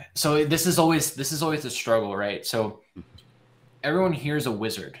 so this is always a struggle, right? So everyone here is a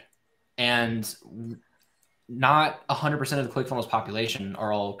wizard, and not 100% of the ClickFunnels population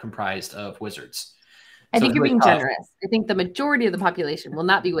are all comprised of wizards. I think you're being generous. I think the majority of the population will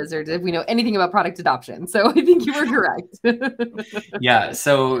not be wizards if we know anything about product adoption. So I think you were correct. Yeah.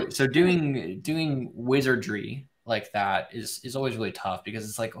 So doing wizardry like that is always really tough, because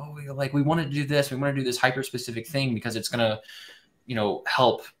it's like, we want to do this. We want to do this hyper specific thing because it's going to,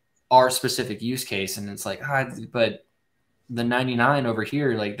 help our specific use case. And it's like, but the 99 over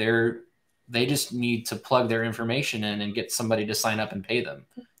here, like they just need to plug their information in and get somebody to sign up and pay them.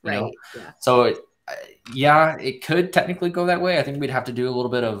 You know? Yeah. So it could technically go that way. I think we'd have to do a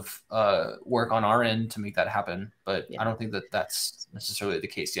little bit of work on our end to make that happen. But I don't think that that's necessarily the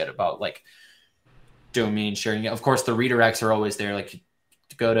case yet about like domain sharing. Of course, the redirects are always there. Like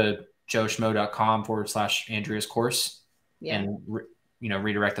to go to joeschmo.com/Andrea's course and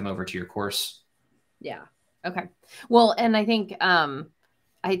redirect them over to your course. Yeah. Okay. Well, and I think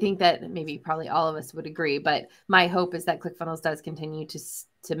that maybe probably all of us would agree, but my hope is that ClickFunnels does continue to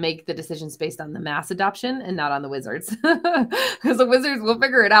make the decisions based on the mass adoption and not on the wizards, because the wizards will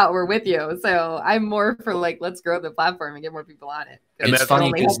figure it out. We're with you. So I'm more for like, let's grow the platform and get more people on it. And it's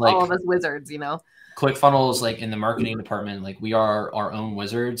funny because like all of us wizards, ClickFunnels, like in the marketing department, like we are our own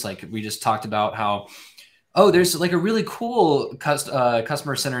wizards. Like we just talked about how, there's like a really cool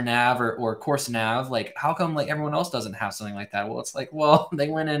customer center nav or course nav. Like, how come like everyone else doesn't have something like that? Well, it's like, they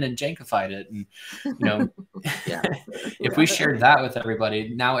went in and jankified it. And, if we shared that with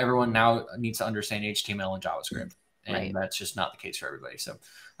everybody, now everyone needs to understand HTML and JavaScript. And that's just not the case for everybody. So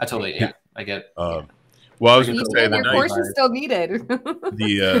I totally, I get Well, I was going to say the course is still needed.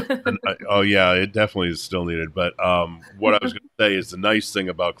 It definitely is still needed. But what I was going to say is the nice thing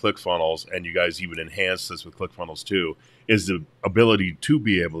about ClickFunnels, and you guys even enhanced this with ClickFunnels 2, is the ability to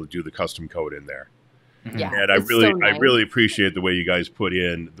be able to do the custom code in there. Yeah, and I really appreciate the way you guys put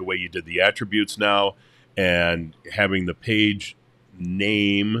in the way you did the attributes now, and having the page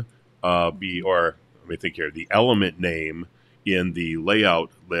name the element name in the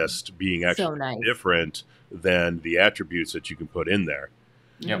layout list being actually different than the attributes that you can put in there.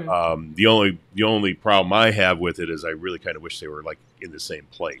 Yep. The only problem I have with it is I really kind of wish they were like in the same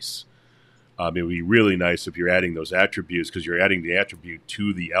place. It would be really nice if you're adding those attributes, because you're adding the attribute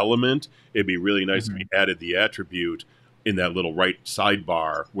to the element. It'd be really nice if you added the attribute in that little right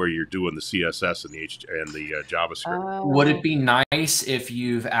sidebar where you're doing the CSS and the JavaScript. Would it be nice if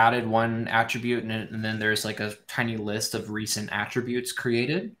you've added one attribute and then there's like a tiny list of recent attributes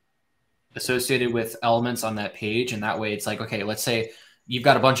created associated with elements on that page? And that way it's like, okay, let's say you've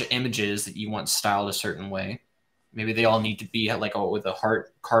got a bunch of images that you want styled a certain way. Maybe they all need to be like with a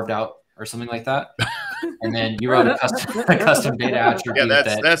heart carved out or something like that. And then you wrote a custom data attribute.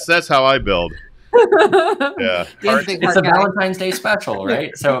 Yeah, that's how I build. Yeah, it's a Valentine's Day special,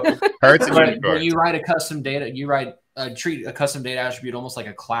 right? So when you write a custom data, treat a custom data attribute almost like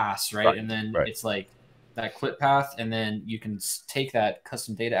a class, right? And then it's like that clip path, and then you can take that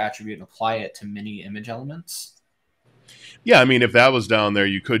custom data attribute and apply it to many image elements. Yeah, I mean, if that was down there,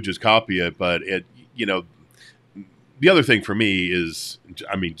 you could just copy it, but the other thing for me is,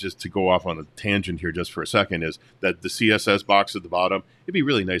 I mean, just to go off on a tangent here just for a second, is that the CSS box at the bottom, it'd be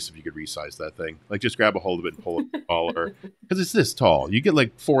really nice if you could resize that thing. Like, just grab a hold of it and pull it taller. Because it's this tall. You get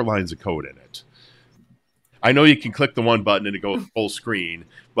like 4 lines of code in it. I know you can click the one button and it goes full screen,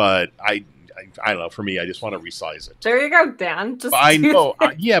 but I don't know. For me, I just want to resize it. There you go, Dan. I know.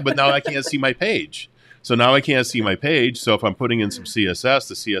 Yeah, but now I can't see my page. So now I can't see my page. So if I'm putting in some CSS,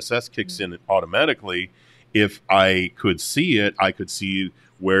 the CSS kicks in automatically. If I could see it, I could see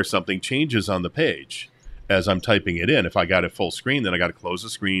where something changes on the page as I'm typing it in. If I got it full screen, then I got to close the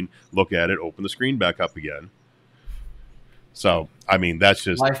screen, look at it, open the screen back up again. So, I mean, that's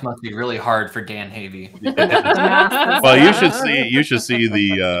just life must be really hard for Dan Havey. Well, you should see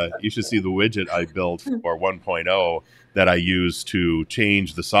the widget I built for 1.0 that I use to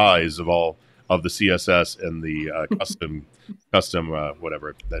change the size of all of the CSS and the custom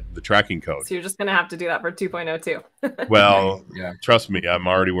whatever, the tracking code. So you're just going to have to do that for 2.0 too. Well, yeah. Trust me, I'm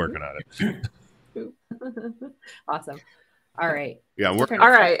already working on it. Awesome. All right. Yeah, I'm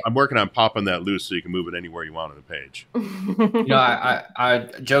working on popping that loose so you can move it anywhere you want on the page. I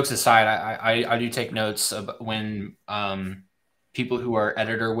jokes aside, I do take notes of when people who are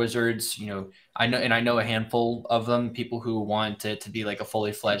editor wizards, I know a handful of them, people who want it to be like a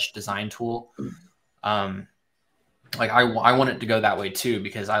fully fledged design tool. Like I want it to go that way too,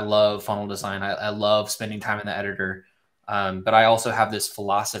 because I love funnel design. I love spending time in the editor. But I also have this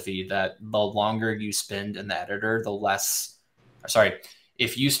philosophy that the longer you spend in the editor,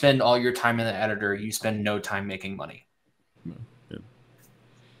 if you spend all your time in the editor, you spend no time making money. Yeah.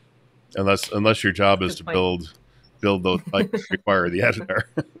 Unless your job is to build those that require the editor.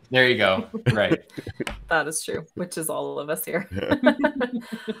 There you go. Right. That is true, which is all of us here.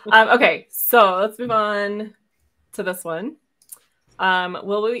 Okay, so let's move on to this one.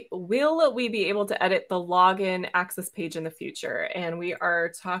 Will we be able to edit the login access page in the future? And we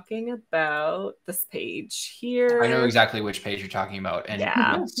are talking about this page here. I know exactly which page you're talking about. And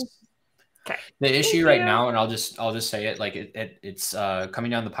yeah. Okay. The issue right now, and I'll just say it, like it's coming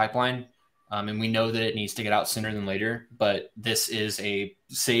down the pipeline. And we know that it needs to get out sooner than later, but this is a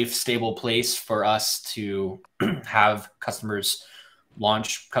safe, stable place for us to have customers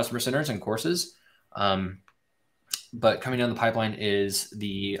launch customer centers and courses. But coming down the pipeline is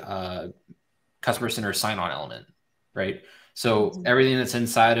the customer center sign-on element, right? So everything that's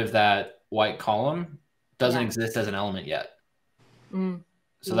inside of that white column doesn't exist as an element yet.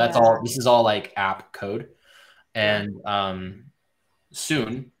 So that's all. This is all like app code, and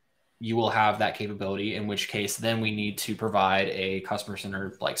soon you will have that capability. In which case, then we need to provide a customer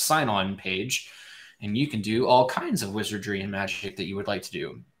center like sign-on page, and you can do all kinds of wizardry and magic that you would like to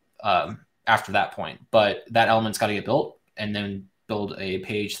do. After that point, but that element's got to get built, and then build a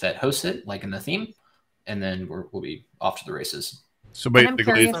page that hosts it, like in the theme, and then we'll be off to the races. So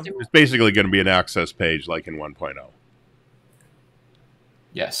basically, it's basically going to be an access page like in 1.0.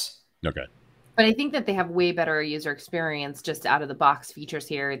 Yes. Okay. But I think that they have way better user experience just out of the box features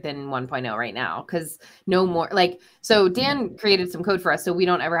here than 1.0 right now. Because no more so Dan created some code for us, so we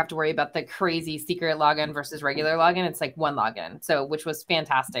don't ever have to worry about the crazy secret login versus regular login. It's like one login. So which was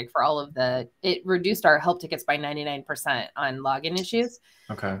fantastic for all of it reduced our help tickets by 99% on login issues.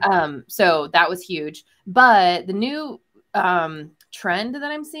 Okay. So that was huge. But the new trend that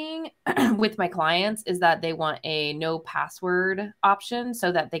I'm seeing with my clients is that they want a no password option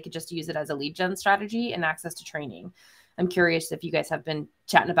so that they could just use it as a lead gen strategy and access to training. I'm curious if you guys have been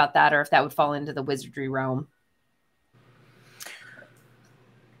chatting about that, or if that would fall into the wizardry realm.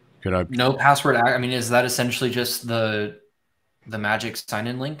 No password. I mean, is that essentially just the magic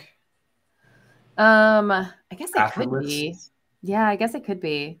sign-in link? I guess it could be. Yeah, I guess it could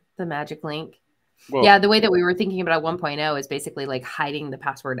be the magic link. Well, Yeah, the way that we were thinking about 1.0 is basically like hiding the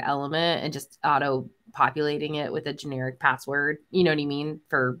password element and just auto populating it with a generic password. You know what I mean?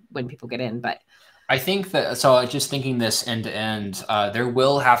 For when people get in. But I think that, so just thinking this end to end, there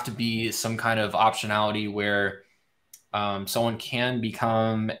will have to be some kind of optionality where someone can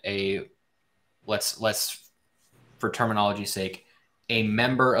become a, let's for terminology's sake, a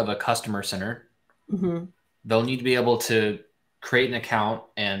member of a customer center. They'll need to be able to create an account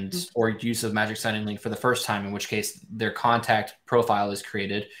and or use of magic signing link for the first time, in which case their contact profile is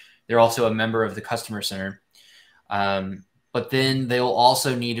created. They're also a member of the customer center. But then they'll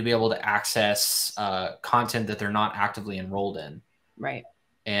also need to be able to access content that they're not actively enrolled in. Right.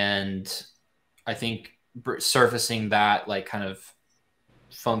 And I think surfacing that like kind of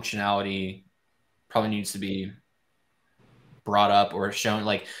functionality probably needs to be brought up or shown,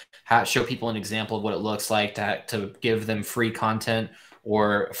 like show people an example of what it looks like to give them free content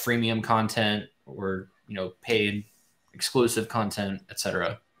or freemium content or, you know, paid exclusive content,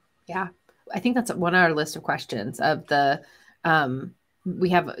 etc. Yeah. I think that's one on our list of questions of the, we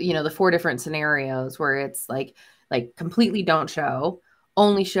have, you know, the 4 different scenarios where it's like completely don't show,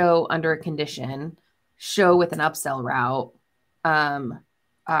 only show under a condition, show with an upsell route.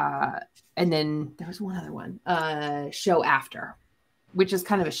 And then there was one other one, show after, which is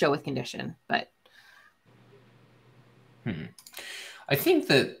kind of a show with condition, but. I think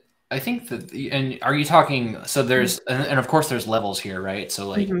that, and are you talking, so there's, and of course there's levels here, right? So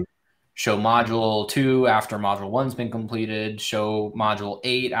like show module 2 after module 1's been completed, show module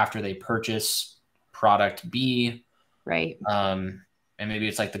 8 after they purchase product B. Right. And maybe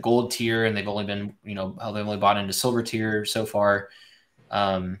it's like the gold tier and they've only been, you know, how they've only bought into silver tier so far.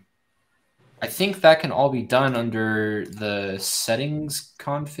 I think that can all be done under the settings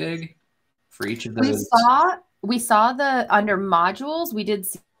config for each of those. We saw the under modules, we did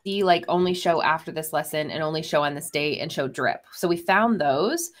see like only show after this lesson and only show on this date and show drip. So we found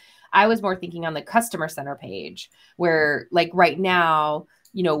those. I was more thinking on the customer center page where like right now,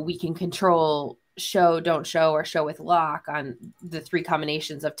 you know, we can control show, don't show, or show with lock on the 3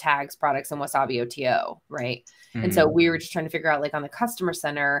 combinations of tags, products, and Wasabi OTO, right? And so we were just trying to figure out like on the customer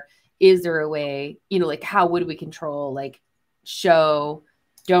center, is there a way, you know, like how would we control like show,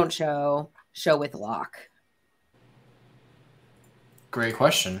 don't show, show with lock? Great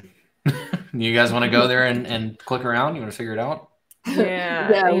question. You guys want to go there and click around? You want to figure it out?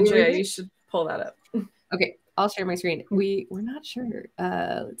 Yeah, Andrea, you should pull that up. Okay, I'll share my screen. We're not sure.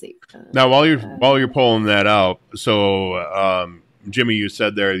 Let's see. Now, while you're pulling that out, so Jimmy, you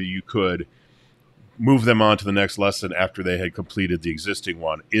said there that you could move them on to the next lesson after they had completed the existing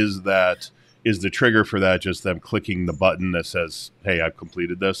one. Is the trigger for that just them clicking the button that says, "Hey, I've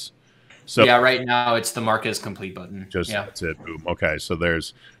completed this"? So yeah, right now it's the mark as complete button. That's it. Boom. Okay, so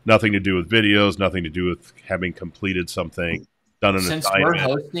there's nothing to do with videos, nothing to do with having completed something, done an Since assignment, we're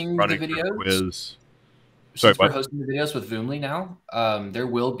hosting the videos, quiz. Since we're hosting the videos with Voomly now, there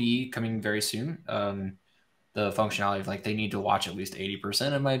will be coming very soon the functionality of like they need to watch at least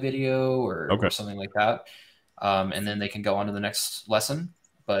 80% of my video or something like that, and then they can go on to the next lesson.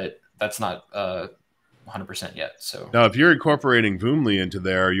 But that's not 100% yet. So now, if you're incorporating Voomly into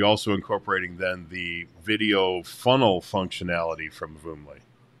there, are you also incorporating then the video funnel functionality from Voomly,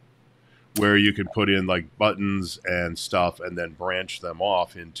 where you can put in like buttons and stuff and then branch them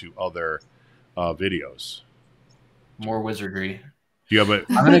off into other videos? More wizardry. Do you have a?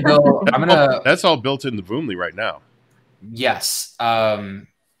 I'm gonna. That's all built into Voomly right now. Yes. The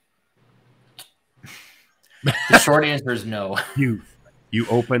short answer is no. You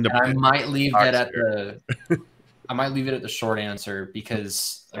opened a. I might leave that at I might leave it at the short answer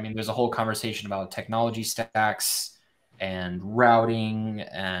because I mean there's a whole conversation about technology stacks and routing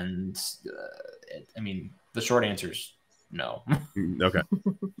and I mean the short answer is no. Okay.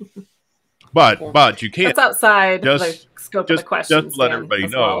 But you can't. That's outside the scope of the question. Just let everybody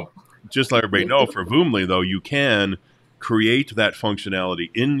know. Well. Just let everybody know. For Voomly, though, you can create that functionality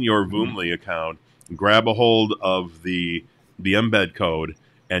in your Voomly account, grab a hold of the embed code,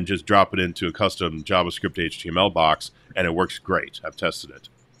 and just drop it into a custom JavaScript HTML box, and it works great. I've tested it.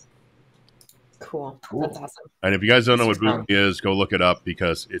 Cool. That's awesome. And if you guys don't know what Voomly is, go look it up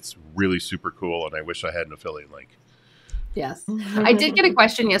because it's really super cool, and I wish I had an affiliate link. Yes. I did get a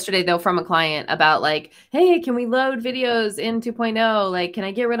question yesterday, though, from a client about like, hey, can we load videos in 2.0? Like, can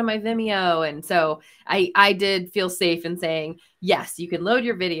I get rid of my Vimeo? And so I did feel safe in saying, yes, you can load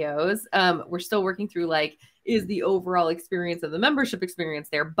your videos. We're still working through like, is the overall experience of the membership experience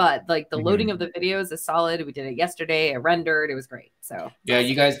there? But like the loading of the videos is solid. We did it yesterday. It rendered. It was great. So yeah,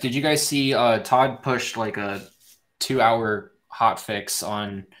 did you guys see Todd pushed like a 2-hour hot fix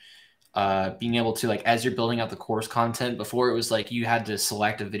on being able to, like, as you're building out the course content, before it was like you had to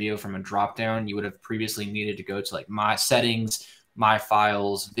select a video from a drop down. You would have previously needed to go to like my settings, my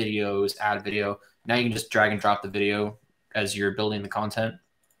files, videos, add video. Now you can just drag and drop the video as you're building the content.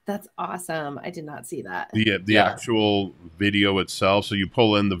 That's awesome. I did not see that. The actual video itself. So you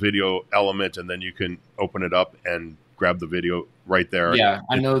pull in the video element and then you can open it up and grab the video right there. Yeah,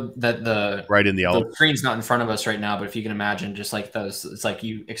 I know that the right in the element. The screen's not in front of us right now, but if you can imagine, just like those, it's like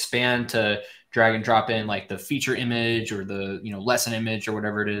you expand to drag and drop in like the feature image or the lesson image or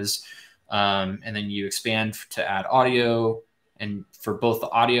whatever it is, and then you expand to add audio. And for both the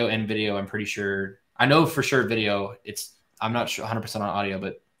audio and video, I know for sure video. I'm not sure 100% on audio,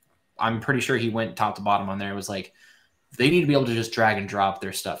 but I'm pretty sure he went top to bottom on there. It was like they need to be able to just drag and drop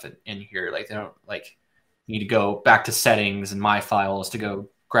their stuff in here. Like they don't need to go back to settings and my files to go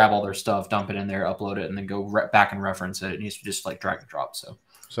grab all their stuff, dump it in there, upload it, and then go back and reference it. It needs to just like drag and drop. So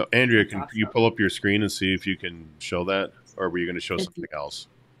Andrea, can you pull up your screen and see if you can show that, or were you going to show something else?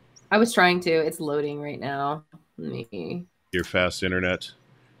 I was trying to. It's loading right now. Your fast internet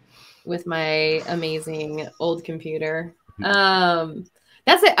with my amazing old computer.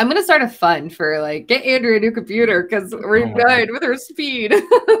 That's it. I'm going to start a fund for like get Andrea a new computer because we're done with her speed.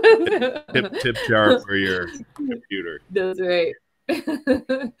 tip jar for your computer. That's right.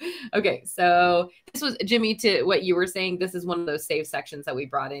 Okay, so this was Jimmy, to what you were saying. This is one of those save sections that we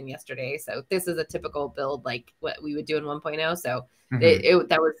brought in yesterday. So this is a typical build like what we would do in 1.0. So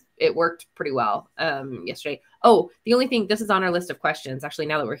it worked pretty well yesterday. Oh, the only thing, this is on our list of questions. Actually,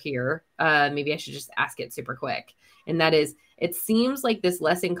 now that we're here, maybe I should just ask it super quick. And that is, it seems like this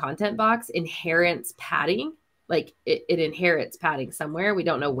lesson content box inherits padding. Like it inherits padding somewhere. We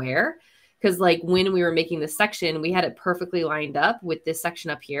don't know where. Because like when we were making this section, we had it perfectly lined up with this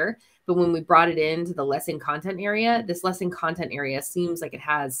section up here. But when we brought it into the lesson content area, this lesson content area seems like it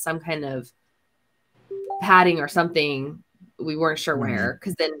has some kind of padding or something. We weren't sure where,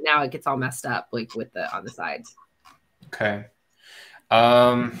 because then now it gets all messed up like with on the sides. Okay.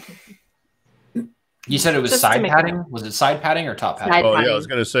 You said it was just side padding. Was it side padding or top padding? Yeah, I was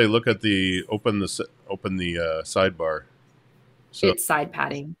going to say, look at open the sidebar. So it's side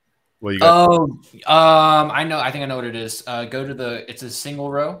padding. Well, you got I know. I think I know what it is. Go to it's a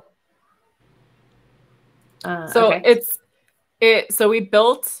single row. So okay. So we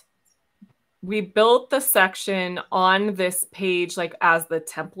built the section on this page like as the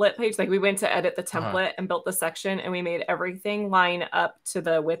template page. Like we went to edit the template and built the section, and we made everything line up to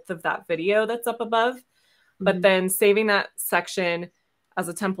the width of that video that's up above. But then saving that section as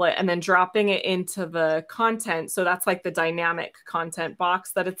a template and then dropping it into the content. So that's like the dynamic content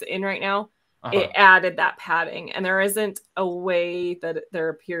box that it's in right now. It added that padding, and there isn't a way that there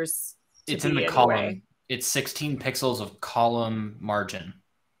appears to it's be in the any column. way. It's 16 pixels of column margin,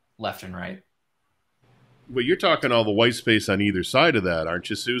 left and right. But you're talking all the white space on either side of that, aren't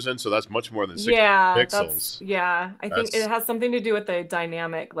you, Susan? So that's much more than 16 pixels. I think it has something to do with the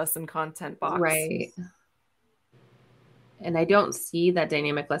dynamic lesson content box. Right. And I don't see that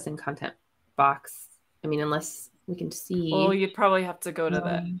dynamic lesson content box. I mean, unless we can see. Well, you'd probably have to go to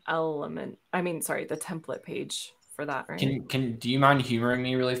the the template page for that, right? Do you mind humoring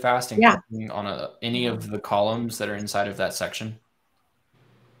me really fast and clicking on any of the columns that are inside of that section?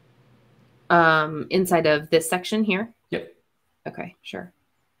 Inside of this section here? Yep. Okay, sure.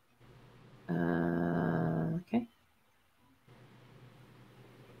 Okay.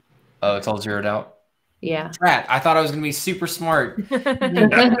 Oh, it's all zeroed out? Yeah. Rat, I thought I was going to be super smart. Yeah,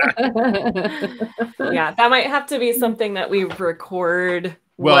 that might have to be something that we record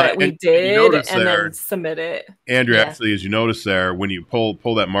what we did and then submit it. Andrew, actually, as you notice there, when you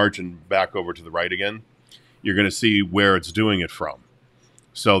pull that margin back over to the right again, you're going to see where it's doing it from.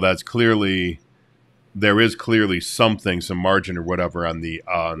 So that's there is clearly some margin or whatever on the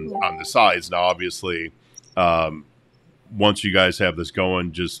sides. Now, obviously, once you guys have this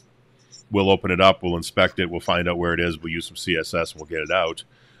going, we'll open it up, we'll inspect it, we'll find out where it is, we'll use some CSS, and we'll get it out.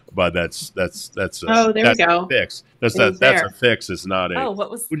 But that's there we go. A fix. That's a fix. It's not a. Oh,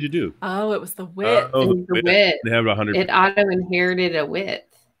 what did you do? Oh, it was the width. The width. They have 100. It auto inherited a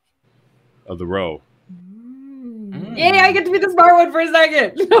width of the row. Yay! I get to be the smart one for a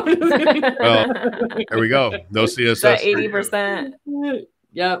second. Well, there we go. No CSS. 80%.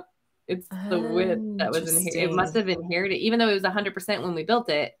 Yep. It's the width that was inherited. It must have inherited, even though it was 100% when we built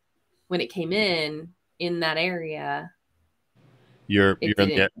it. When it came in that area, you're in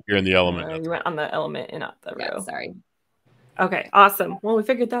the element. You went on the element and not the row. Sorry. Okay, awesome. Well, we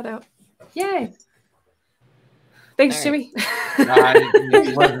figured that out. Yay! Thanks, Jimmy.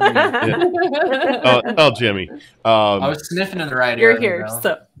 Oh, Jimmy. I was sniffing in the right area. You're here,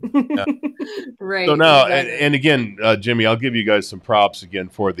 so Right. So now, exactly. and again, Jimmy, I'll give you guys some props again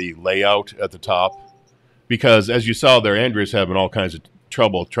for the layout at the top, because as you saw there, Andrea's having all kinds of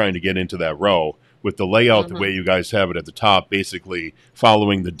trouble trying to get into that row. With the layout the way you guys have it at the top, basically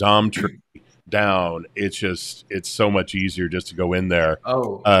following the DOM tree down, it's so much easier just to go in there.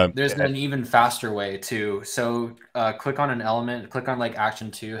 Oh, there's an even faster way too. So click on an element, click on like action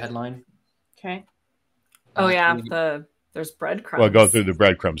 2 headline. Okay. Oh yeah, there's breadcrumbs. Well, go through the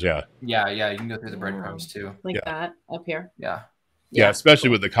breadcrumbs, yeah. Yeah, you can go through the breadcrumbs too. Like that up here. Yeah, especially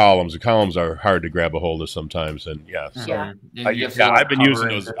with the columns. The columns are hard to grab a hold of sometimes, and I've been using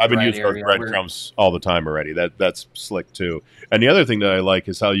those. I've been using those breadcrumbs all the time already. That's slick too. And the other thing that I like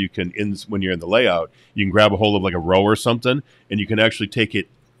is how you can, when you're in the layout, you can grab a hold of like a row or something, and you can actually take it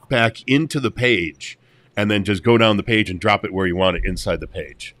back into the page, and then just go down the page and drop it where you want it inside the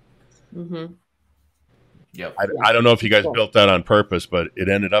page. Mm-hmm. Yep. I don't know if you guys built that on purpose, but it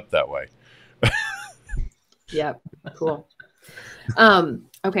ended up that way. Yep. Cool.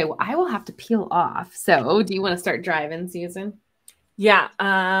 Okay, well, I will have to peel off. So do you want to start driving, Susan? Yeah.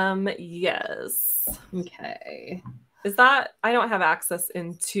 Yes. Okay. Is that, I don't have access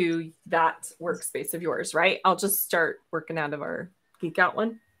into that workspace of yours, right? I'll just start working out of our Geek Out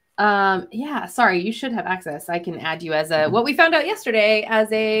one. Yeah, sorry, you should have access. I can add you as what we found out yesterday,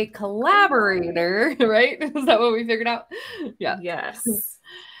 as a collaborator, right? Is that what we figured out? Yeah. Yes.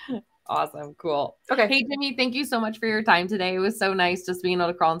 Awesome. Cool. Okay. Hey, Jimmy, thank you so much for your time today. It was so nice just being able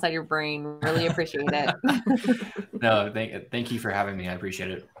to crawl inside your brain. Really appreciate it. No, thank you for having me. I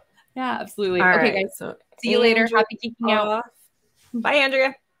appreciate it. Yeah, absolutely. All okay, right, guys. so See you later. Happy geeking out. Bye,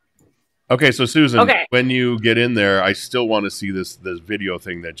 Andrea. Okay, so Susan, when you get in there, I still want to see this video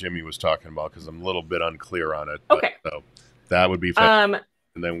thing that Jimmy was talking about, because I'm a little bit unclear on it. Okay. So that would be fun.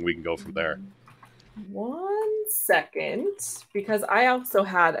 And then we can go from there. 1 second, because I also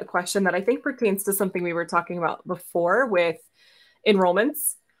had a question that I think pertains to something we were talking about before with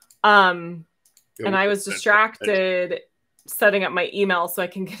enrollments. And I was distracted setting up my email so I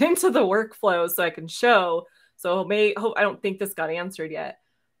can get into the workflow so I can show. So I don't think this got answered yet.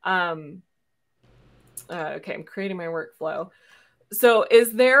 Okay, I'm creating my workflow. So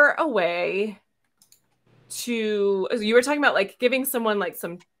is there a way to, you were talking about like giving someone like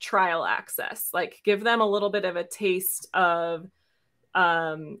some trial access, like give them a little bit of a taste of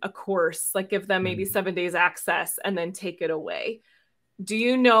a course, like give them maybe 7 days access and then take it away. Do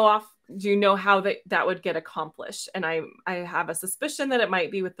you know how that would get accomplished? And I have a suspicion that it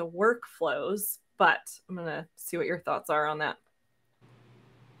might be with the workflows, but I'm gonna see what your thoughts are on that,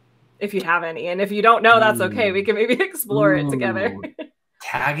 if you have any. And if you don't know, that's okay. We can maybe explore it together.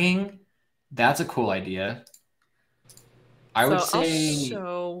 Tagging, that's a cool idea. I would say,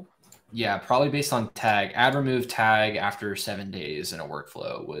 yeah, probably based on tag, add remove tag after 7 days in a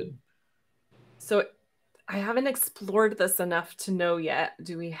workflow would. So I haven't explored this enough to know yet.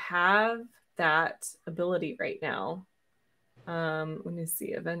 Do we have that ability right now? Let me see,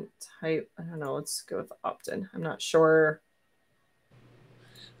 event type. I don't know. Let's go with opt-in. I'm not sure.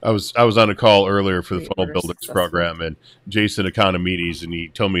 I was on a call earlier for the Funnel Builders program, and Jason Economides, and he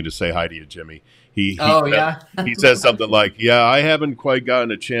told me to say hi to you, Jimmy. He says something like, "Yeah, I haven't quite gotten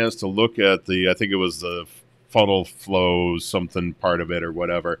a chance to look at I think it was the funnel flows, something part of it or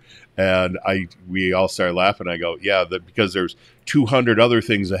whatever." And we all started laughing. I go, "Yeah, because there's 200 other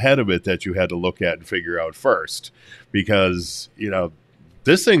things ahead of it that you had to look at and figure out first, because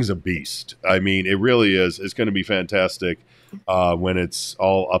this thing's a beast. I mean, it really is. It's going to be fantastic." When it's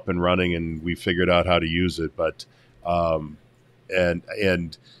all up and running and we figured out how to use it. But I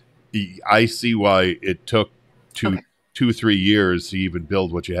see why it took 2-3 years to even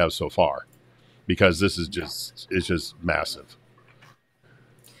build what you have so far, because this is it's just massive.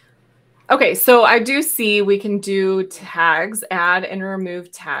 Okay, so I do see we can do tags, add and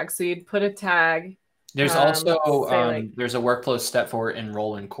remove tags. So you'd put a tag. There's also there's a workflow step for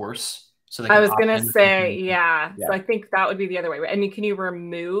enroll in course. So I was going to say, yeah. So I think that would be the other way. And can you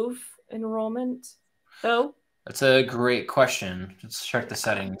remove enrollment, though? That's a great question. Let's check the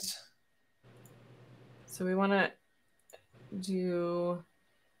settings. So we want to do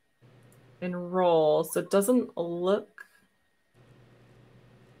enroll. So it doesn't look.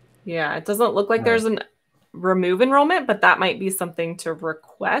 Yeah, it doesn't look like there's an remove enrollment, but that might be something to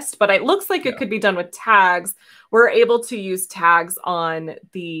request. But it looks like it could be done with tags. We're able to use tags on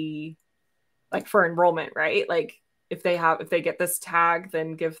the, like for enrollment, right? Like if they get this tag,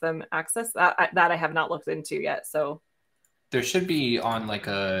 then give them access. That I have not looked into yet. So there should be on like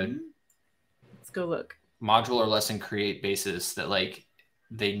a let's go look module or lesson create basis that like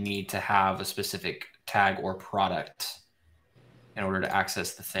they need to have a specific tag or product. in order to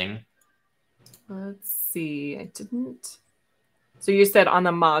access the thing. Let's see. I didn't. So you said on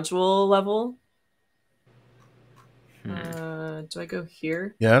the module level? Do I go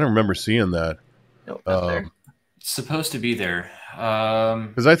here? Yeah, I don't remember seeing that. Nope, not there. It's supposed to be there.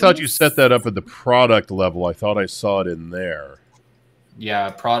 Because I thought you set that up at the product level. I thought I saw it in there. Yeah,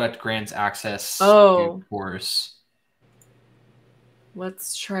 product grants access Oh. to course.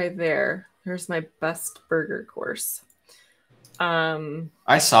 Let's try there. Here's my best burger course.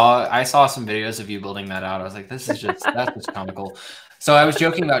 I saw some videos of you building that out. I was like, this is just that's just comical. So I was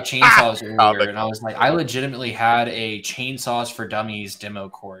joking about chainsaws earlier, and I was like, I legitimately had a chainsaws for dummies demo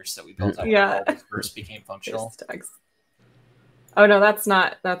course that we built out when it first became functional. Oh no, that's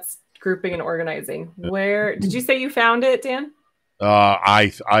not. That's grouping and organizing. Where did you say you found it, Dan?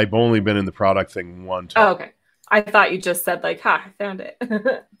 I've only been in the product thing one time. Oh, okay. I thought you just said like, "Ha, I found it."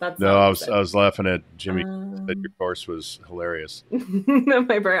 That's no. I was laughing at Jimmy. That your course was hilarious.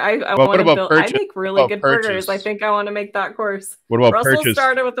 My burger. I what want to about build. purchase? I make really good purchase? burgers. I think I want to make that course. What about Russell purchase?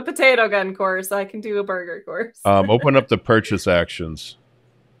 started with the potato gun course. I can do a burger course. Open up the purchase actions.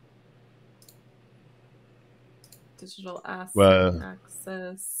 Digital asset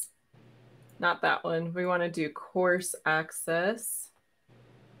access. Not that one. We want to do course access.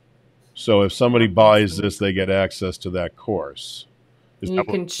 So if somebody buys this, they get access to that course. You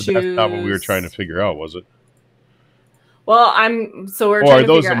can choose. That's not what we were trying to figure out, was it? Well, we're trying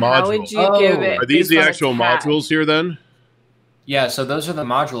to figure out how would you give it. Are these the actual modules here then? Yeah, so those are the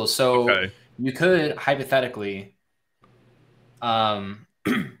modules. So you could hypothetically have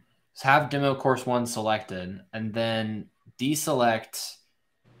demo course 1 selected and then deselect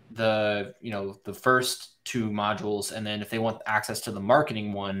the first 2 modules, and then if they want access to the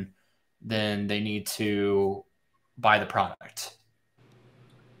marketing one, then they need to buy the product.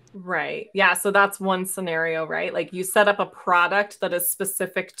 Right. Yeah. So that's one scenario, right? Like you set up a product that is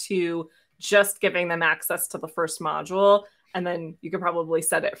specific to just giving them access to the first module, and then you could probably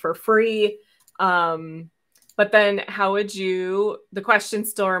set it for free. But then how would you, the question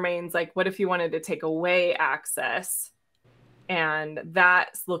still remains like, what if you wanted to take away access? And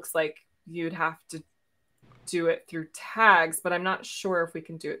that looks like you'd have to do it through tags, but I'm not sure if we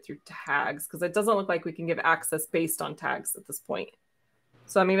can do it through tags because it doesn't look like we can give access based on tags at this point.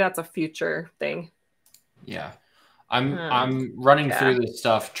 So maybe that's a future thing. Yeah. I'm running through this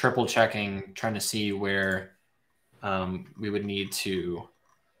stuff, triple checking, trying to see where we would need to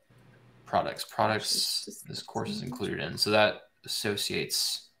products this course is included in. So that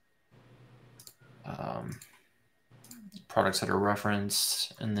associates products that are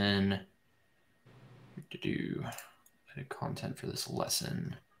referenced, and then to do edit content for this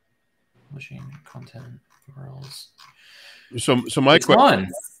lesson, publishing content URLs. So my question.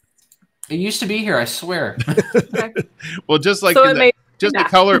 It used to be here, I swear. Well, just like so the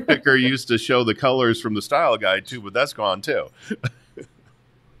color picker used to show the colors from the style guide too, but that's gone too.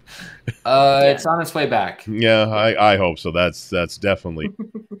 It's on its way back. Yeah, I hope so. That's definitely.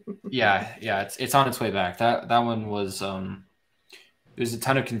 Yeah, it's on its way back. That one was there's a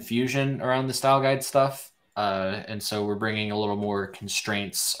ton of confusion around the style guide stuff, and so we're bringing a little more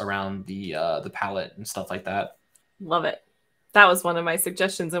constraints around the palette and stuff like that. Love it. That was one of my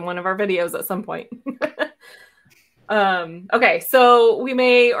suggestions in one of our videos at some point. Okay, so we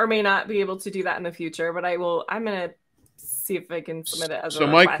may or may not be able to do that in the future, but I'm going to see if I can submit it as a So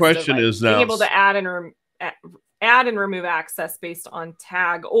my question is now being able to add and remove access based on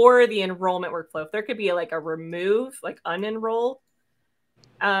tag or the enrollment workflow. If there could be like a remove, like unenroll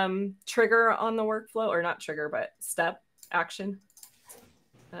trigger on the workflow, or not trigger, but step action.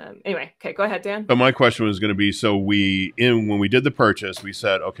 Anyway, okay, go ahead, Dan. So my question was going to be, when we did the purchase, we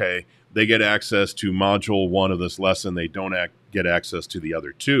said, okay, they get access to module 1 of this lesson. They don't get access to the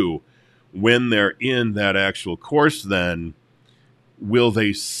other 2. When they're in that actual course, then will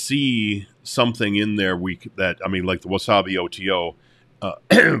they see something in there like the Wasabi OTO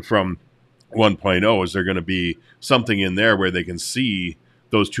from 1.0? Is there going to be something in there where they can see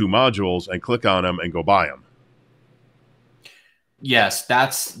those 2 modules and click on them and go buy them? Yes,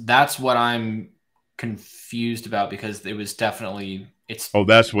 that's what I'm confused about, because it was definitely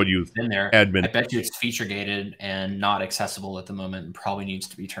that's what you in there. Had been. I bet you it's feature gated and not accessible at the moment, and probably needs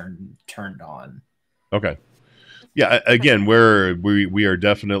to be turned on. Okay. Yeah. Again, we are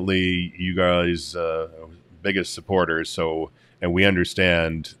definitely you guys' biggest supporters. So, and we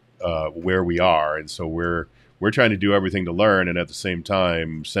understand where we are, and so we're trying to do everything to learn, and at the same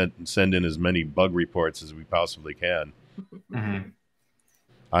time send in as many bug reports as we possibly can. Mm-hmm.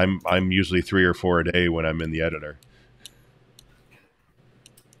 I'm usually 3 or 4 a day when I'm in the editor.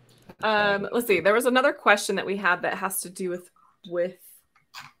 Let's see. There was another question that we had that has to do with with,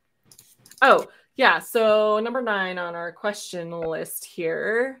 oh, yeah. So number 9 on our question list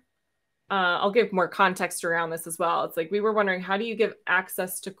here. I'll give more context around this as well. It's like we were wondering, how do you give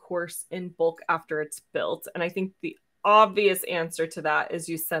access to course in bulk after it's built? And I think the obvious answer to that is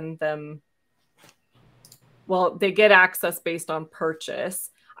you send them, well, they get access based on purchase.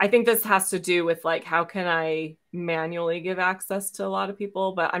 I think this has to do with like, how can I manually give access to a lot of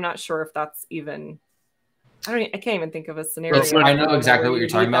people? But I'm not sure if that's even, I can't even think of a scenario. Well, I know exactly what you're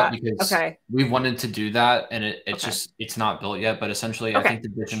talking about because okay. we wanted to do that and it's not built yet. But essentially, I think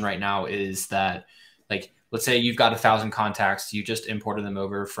the vision right now is that, like, let's say you've got 1,000 contacts, you just imported them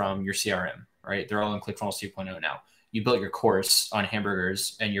over from your CRM, right? They're all in ClickFunnels 2.0 now. You built your course on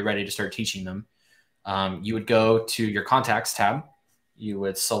hamburgers and you're ready to start teaching them. You would go to your contacts tab. You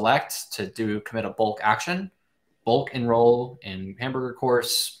would select to commit a bulk action, bulk enroll in hamburger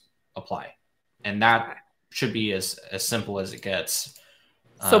course, apply. And that should be as simple as it gets.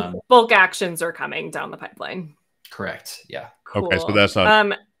 So bulk actions are coming down the pipeline. Correct. Yeah. Cool. Okay. So that's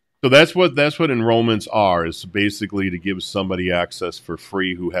not, so that's what enrollments are, is basically to give somebody access for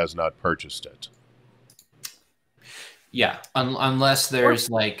free who has not purchased it. Yeah. Unless there's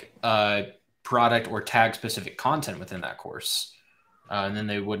like product or tag specific content within that course. And then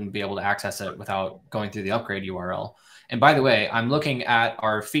they wouldn't be able to access it without going through the upgrade URL. And by the way, I'm looking at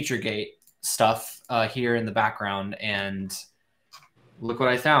our FeatureGate stuff here in the background, and look what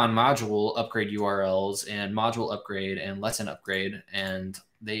I found: module upgrade URLs and module upgrade and lesson upgrade, and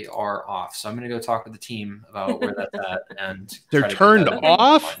they are off. So I'm going to go talk with the team about where that's at. And they're turned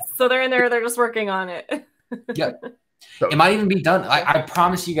off? So they're in there, they're just working on it. Yep. It might even be done. I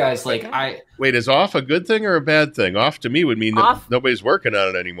promise you guys, like, Wait, is off a good thing or a bad thing? Off to me would mean that nobody's working on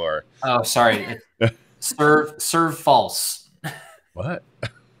it anymore. Oh, sorry. serve false. What?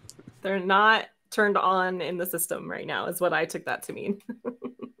 They're not turned on in the system right now, is what I took that to mean.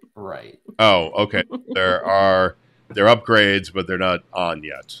 Right. Oh, okay. They're upgrades, but they're not on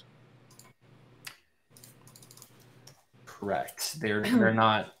yet. Correct. They're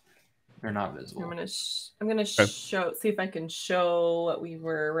not visible. I'm gonna show, see if I can show what we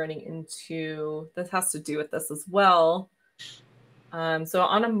were running into. This has to do with this as well. So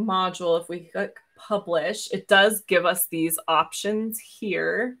on a module, if we click publish, it does give us these options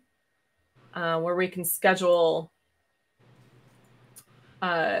here, where we can schedule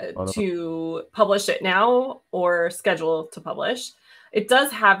to publish it now or schedule to publish. It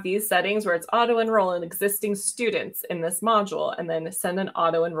does have these settings where it's auto enroll in existing students in this module and then send an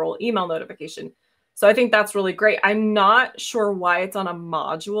auto enroll email notification. So I think that's really great. I'm not sure why it's on a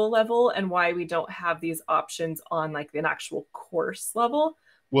module level and why we don't have these options on like an actual course level.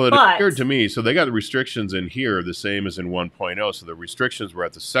 Well, it appeared to me, so they got the restrictions in here the same as in 1.0. So the restrictions were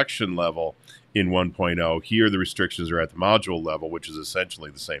at the section level in 1.0. Here, the restrictions are at the module level, which is essentially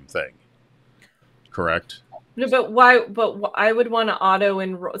the same thing. Correct? No, but why? But I would want to auto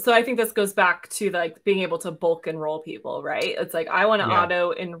enroll. So I think this goes back to like being able to bulk enroll people, right? It's like I want to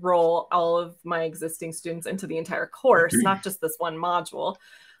auto enroll all of my existing students into the entire course, not just this one module.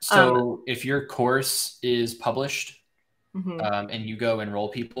 So if your course is published, and you go enroll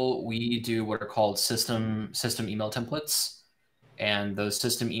people, we do what are called system email templates, and those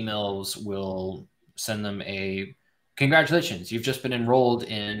system emails will send them a congratulations, you've just been enrolled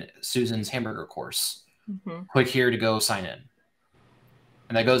in Susan's hamburger course. Click here to go sign in,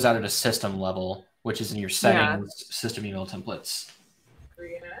 and that goes out at a system level, which is in your settings, system email templates.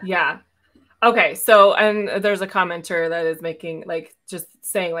 Yeah. Okay, so, and there's a commenter that is making, like, just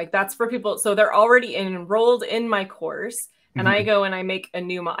saying, like, that's for people, so they're already enrolled in my course, and I go and I make a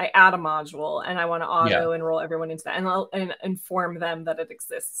new, I add a module, and I want to auto enroll everyone into that, and I'll inform them that it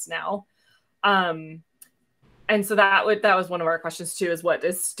exists now. And so that was one of our questions too, is what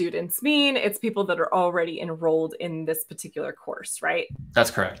does students mean? It's people that are already enrolled in this particular course, right?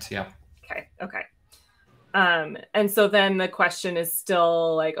 That's correct, yeah. Okay. And so then the question is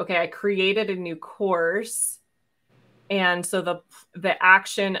still like, okay, I created a new course. And so the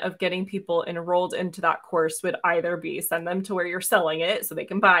action of getting people enrolled into that course would either be send them to where you're selling it so they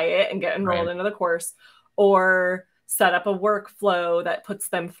can buy it and get enrolled into the course, or set up a workflow that puts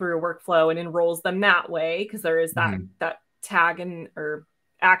them through a workflow and enrolls them that way, because there is that tag or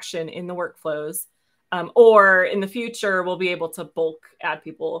action in the workflows. Or in the future, we'll be able to bulk add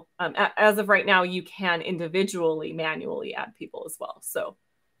people. As of right now, you can individually, manually add people as well. So,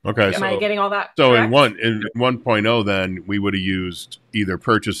 am I getting all that? So correct? in 1.0, then we would have used either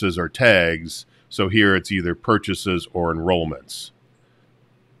purchases or tags. So here it's either purchases or enrollments.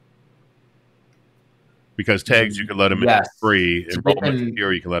 Because tags, you can let them in for free. Enrollments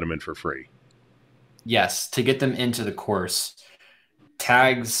here, you can let them in for free. Yes, to get them into the course,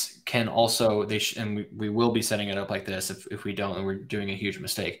 tags can also, and we will be setting it up like this if we don't, and we're doing a huge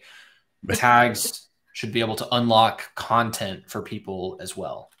mistake. Tags should be able to unlock content for people as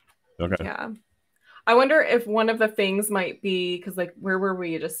well. Okay. Yeah. I wonder if one of the things might be, because like, where were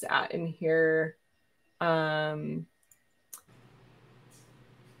we just at in here? Where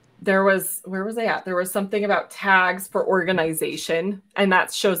was I at? There was something about tags for organization, and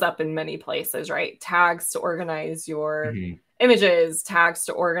that shows up in many places, right? Tags to organize your images, tags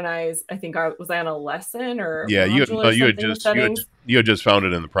to organize. I think was I on a lesson or yeah, you had just found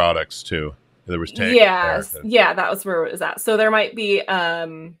it in the products too. There was tags. Yes, yeah, that was where it was at. So there might be a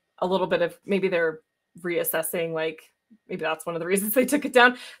little bit of, maybe they're reassessing, like maybe that's one of the reasons they took it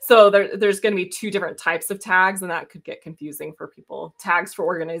down. So there's going to be two different types of tags, and that could get confusing for people. Tags for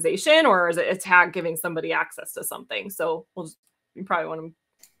organization, or is it a tag giving somebody access to something? So you probably want to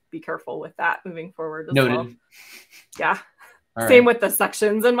be careful with that moving forward as Noted. well. Yeah. All Same right. with the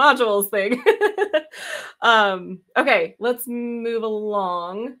sections and modules thing. Okay, let's move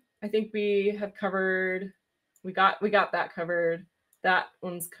along. I think we have covered, we got that covered. That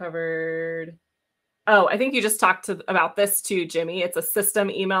one's covered. Oh, I think you just talked about this too, Jimmy. It's a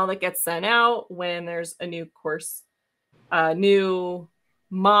system email that gets sent out when there's a new course, new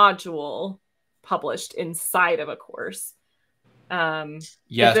module published inside of a course.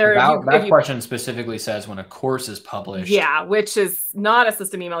 Yes, that question specifically says when a course is published. Yeah, which is not a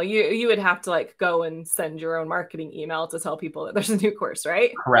system email. You would have to like go and send your own marketing email to tell people that there's a new course,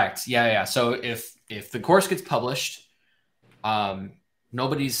 right? Correct. Yeah. So if the course gets published,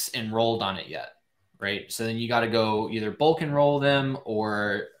 nobody's enrolled on it yet, right? So then you got to go either bulk enroll them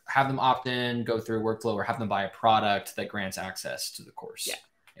or have them opt in, go through a workflow, or have them buy a product that grants access to the course. Yeah.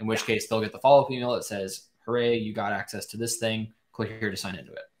 In which case they'll get the follow-up email that says, hooray, you got access to this thing. Click here to sign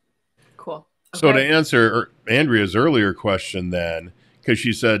into it. Cool. Okay. So to answer Andrea's earlier question then, because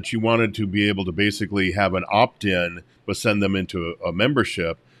she said she wanted to be able to basically have an opt-in, but send them into a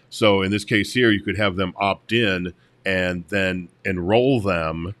membership. So in this case here, you could have them opt in and then enroll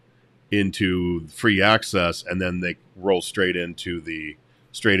them into free access, and then they roll straight into the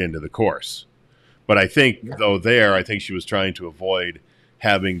course. But I think I think she was trying to avoid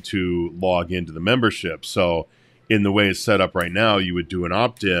having to log into the membership. So in the way it's set up right now, you would do an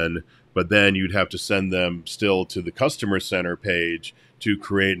opt-in, but then you'd have to send them still to the customer center page to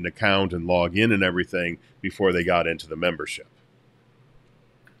create an account and log in and everything before they got into the membership.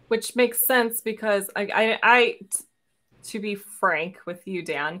 Which makes sense because I to be frank with you,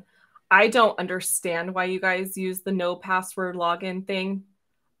 Dan, I don't understand why you guys use the no password login thing.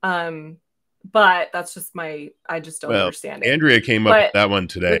 But that's just I just don't understand it. Andrea came up with that one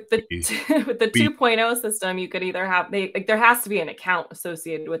today. With the 2.0 system, you could either have, there has to be an account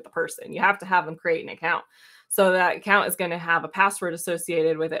associated with the person. You have to have them create an account. So that account is going to have a password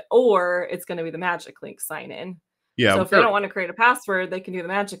associated with it, or it's going to be the magic link sign in. Yeah. So if they don't want to create a password, they can do the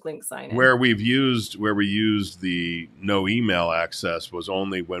magic link sign in. Where we used the no email access was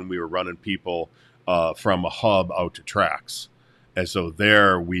only when we were running people from a hub out to tracks. And so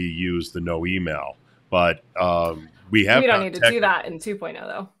there we use the no email, but we don't need to do that in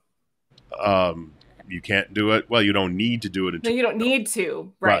 2.0 though. You can't do it. Well, you don't need to do it. No, you don't need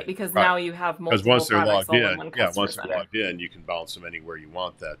to, right? Because now you have multiple. Because once they're logged in, once they're logged in, you can bounce them anywhere you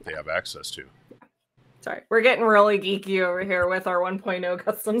want that they have access to. Sorry, we're getting really geeky over here with our 1.0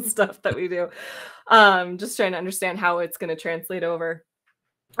 custom stuff that we do. Just trying to understand how it's going to translate over.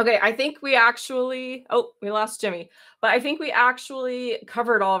 Okay, I think we actually, we lost Jimmy, but I think we actually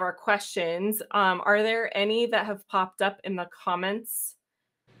covered all of our questions. Are there any that have popped up in the comments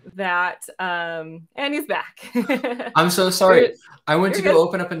that, and he's back. I'm so sorry. I went to go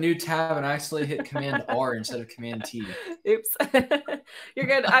open up a new tab and I actually hit Command R instead of Command T. Oops. You're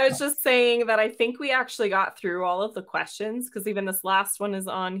good. I was just saying that I think we actually got through all of the questions, because even this last one is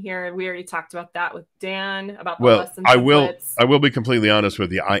on here. We already talked about that with Dan about the lesson templates. I will be completely honest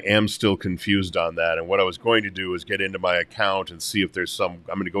with you. I am still confused on that. And what I was going to do is get into my account and see if there's I'm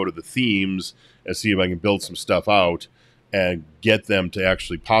going to go to the themes and see if I can build some stuff out and get them to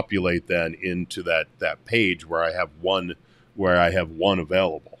actually populate then into that page where I have one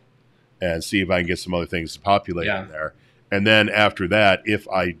available, and see if I can get some other things to populate in there. And then after that, if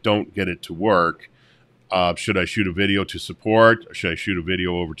I don't get it to work, should I shoot a video to support? Or should I shoot a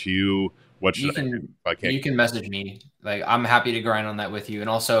video over to you? What should I do if I can't? You can message me. Like, I'm happy to grind on that with you. And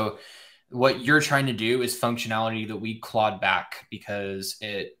also, what you're trying to do is functionality that we clawed back because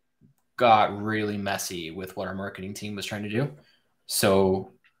it got really messy with what our marketing team was trying to do.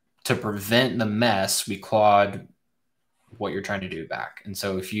 So to prevent the mess, we clawed what you're trying to do back. And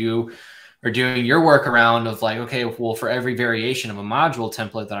so if you or doing your workaround of like, okay, well, for every variation of a module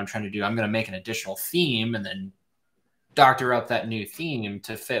template that I'm trying to do, I'm going to make an additional theme and then doctor up that new theme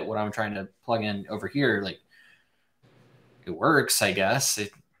to fit what I'm trying to plug in over here. Like, it works, I guess,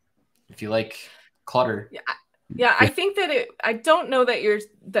 if you like clutter. Yeah, I think that I don't know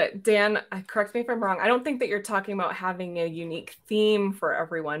that Dan, correct me if I'm wrong. I don't think that you're talking about having a unique theme for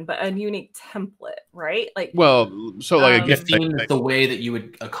everyone, but a unique template, right? Like, well, so like The again, theme is the way that you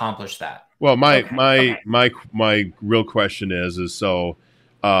would accomplish that. well, Okay. my real question is so.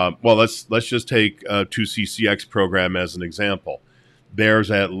 Well, let's just take 2CCX program as an example. There's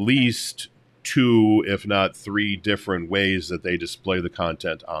at least 2, if not 3, different ways that they display the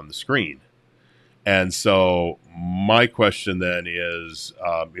content on the screen. And so my question then is,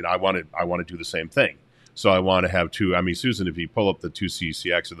 I want to do the same thing. So I want to have 2. I mean, Susan, if you pull up the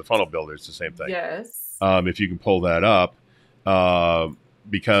 2CCX or the funnel builder, it's the same thing. yes. If you can pull that up,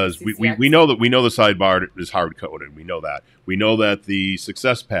 because we CCX. know the sidebar is hard coded. We know that the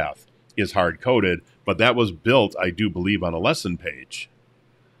success path is hard coded, but that was built, I do believe, on a lesson page.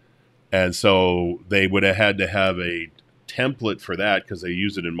 And so they would have had to have a template for that because they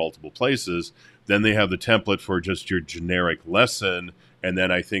use it in multiple places. Then they have the template for just your generic lesson. And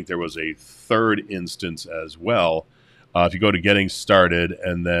then I think there was a third instance as well. If you go to getting started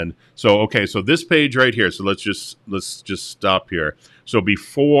and then, so this page right here. So let's just stop here. So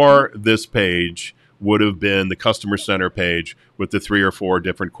before this page would have been the customer center page with the 3 or 4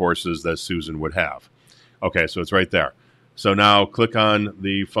 different courses that Susan would have. Okay, so it's right there. So now click on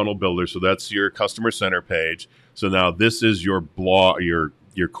the funnel builder. So that's your customer center page. So now this is your blog, your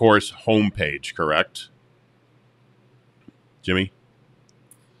course homepage, correct? Jimmy?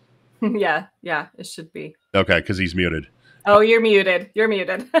 Yeah, it should be. Okay, because he's muted. Oh, you're muted.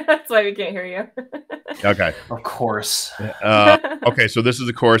 That's why we can't hear you. Okay. Of course. Okay, so this is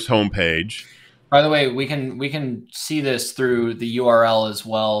the course homepage. By the way, we can see this through the URL as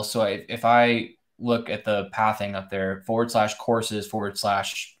well. So if I look at the pathing up there, /courses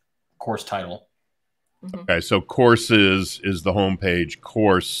 /course title. Okay, so courses is the homepage.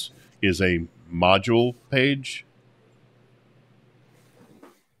 Course is a module page.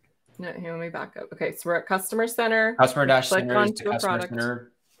 No, here, let me back up. Okay, so we're at Customer Center. Customer-center is the Customer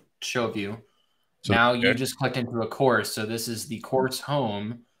Center show view. So now you just clicked into a course. So this is the course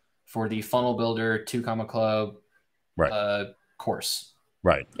home for the Funnel Builder 2 Club course.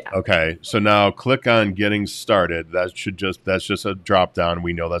 Right. Yeah. Okay. So now click on Getting Started. That's just a drop down.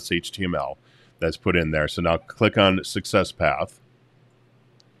 We know that's HTML that's put in there. So now click on Success Path.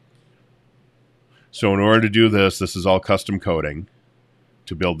 So in order to do this is all custom coding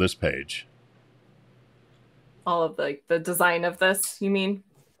to build this page. All of the design of this, you mean?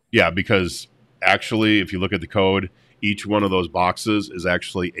 Yeah, because actually, if you look at the code, each one of those boxes is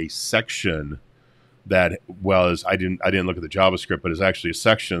actually a section that was, I didn't look at the JavaScript, but it's actually a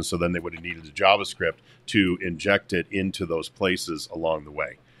section. So then they would have needed the JavaScript to inject it into those places along the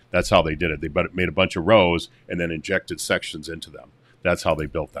way. That's how they did it. They made a bunch of rows and then injected sections into them. That's how they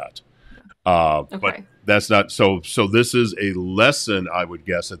built that. Okay. But that's not so. So this is a lesson, I would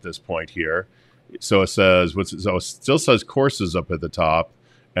guess, at this point here. So it says it still says courses up at the top,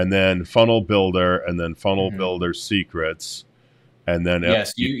 and then funnel builder, and then funnel builder secrets, and then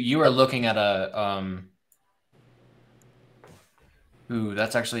yes, you are looking at a Ooh,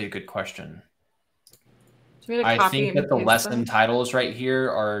 that's actually a good question. I think that the lesson titles right here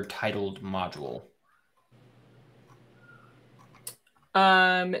are titled module.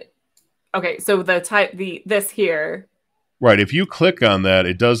 Okay, so this here. Right, if you click on that,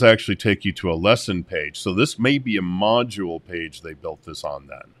 it does actually take you to a lesson page. So this may be a module page they built this on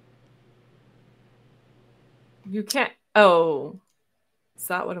then. You can't. Oh, is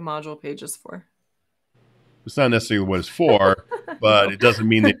that what a module page is for? It's not necessarily what it's for, but it doesn't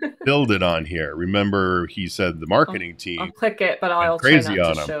mean they build it on here. Remember, he said the marketing team. I'll click it, but I'll try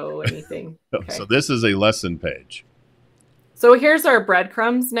not to show anything. Okay. So this is a lesson page. So here's our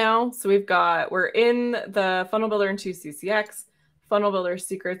breadcrumbs now. So we're in the Funnel Builder and 2CCX. Funnel Builder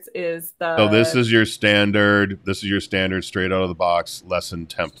Secrets is the. So this is your standard straight out of the box lesson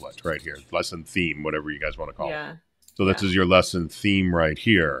template right here. Lesson theme, whatever you guys want to call it. So this is your lesson theme right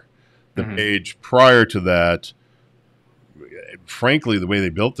here. The page prior to that, frankly, the way they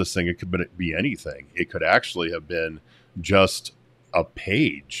built this thing, it could be anything. It could actually have been just a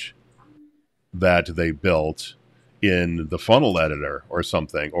page that they built in the funnel editor or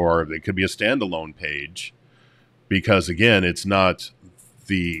something, or it could be a standalone page, because again, it's not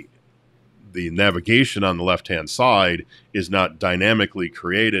the navigation on the left-hand side is not dynamically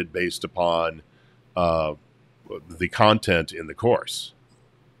created based upon the content in the course.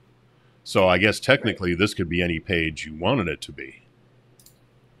 So I guess technically this could be any page you wanted it to be.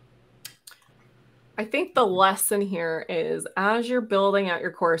 I think the lesson here is as you're building out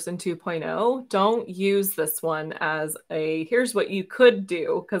your course in 2.0, don't use this one as a here's what you could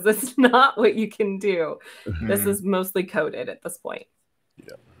do, because it's not what you can do. This is mostly coded at this point.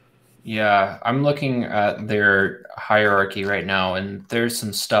 Yeah. Yeah, I'm looking at their hierarchy right now, and there's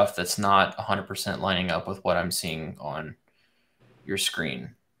some stuff that's not 100% lining up with what I'm seeing on your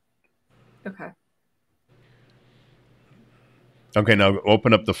screen. Okay. Okay, now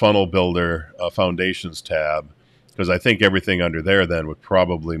open up the Funnel Builder Foundations tab, because I think everything under there then would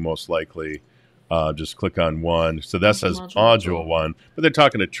probably most likely just click on one. So that says module 1, but they're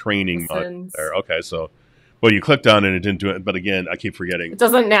talking a training module there. Okay, so, well, you clicked on it and it didn't do it, but again, I keep forgetting. It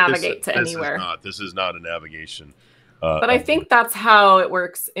doesn't navigate to anywhere. This is not a navigation. But I think that's how it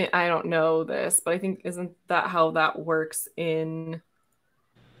works. I don't know this, but I think isn't that how that works in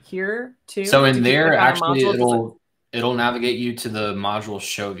here too? So in there, actually, it'll navigate you to the module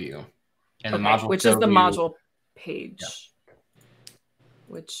show view, and the module which is the module page,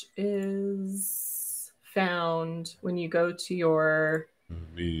 which is found when you go to your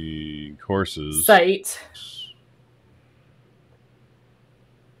the courses site.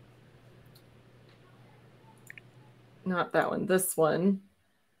 Not that one. This one.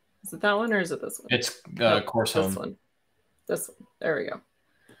 Is it that one or is it this one? It's course home. This one. This one. There we go.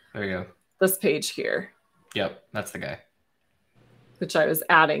 There you go. This page here. Yep, that's the guy. Which I was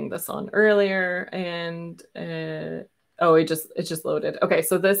adding this on earlier, and it just loaded. Okay,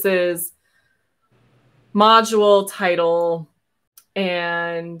 so this is module title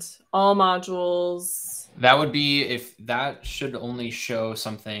and all modules. That would be if that should only show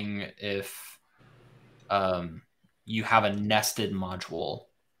something if you have a nested module.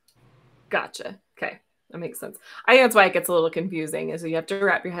 Gotcha. Okay, that makes sense. I think that's why it gets a little confusing, is you have to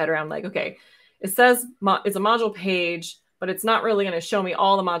wrap your head around like, okay, it says it's a module page, but it's not really going to show me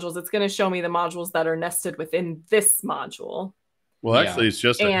all the modules. It's going to show me the modules that are nested within this module. Well, actually, it's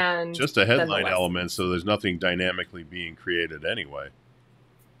just a headline element, so there's nothing dynamically being created anyway.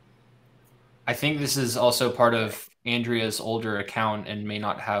 I think this is also part of Andrea's older account and may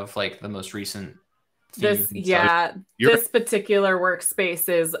not have like the most recent. This particular workspace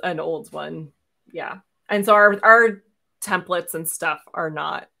is an old one. Yeah. And so our templates and stuff are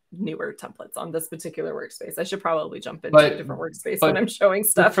not newer templates on this particular workspace. I should probably jump into a different workspace when I'm showing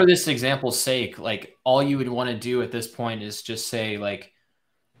stuff. For this example's sake, like all you would want to do at this point is just say like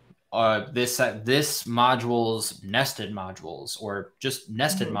this module's nested modules, or just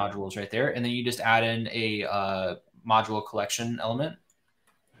nested modules right there. And then you just add in a module collection element,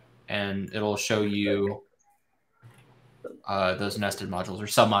 and it'll show you those nested modules or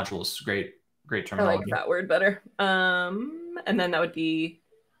sub-modules. Great terminology. I like that word better. And then that would be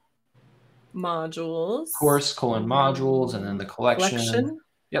modules. Course : modules, and then the collection.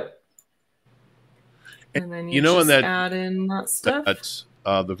 Yep. And then you just add in that stuff.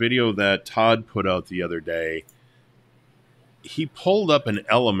 The video that Todd put out the other day, he pulled up an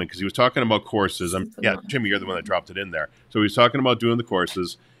element because he was talking about courses. Jimmy, you're the one that dropped it in there. So he was talking about doing the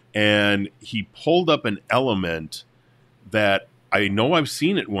courses, and he pulled up an element that I know I've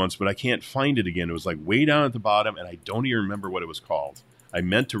seen it once, but I can't find it again. It was like way down at the bottom, and I don't even remember what it was called. I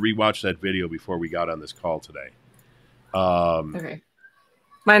meant to rewatch that video before we got on this call today. Okay.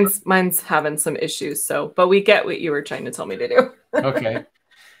 Mine's having some issues, but we get what you were trying to tell me to do. Okay.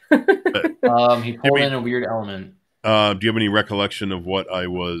 He pulled in a weird element. Do you have any recollection of what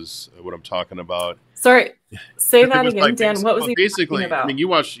I'm talking about? Sorry, say that again, Dan. What was he basically talking about? I mean, you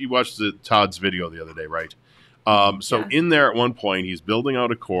watched Todd's video the other day, right? In there at one point, he's building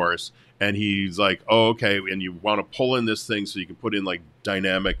out a course, and he's like, "Oh, okay," and you want to pull in this thing so you can put in like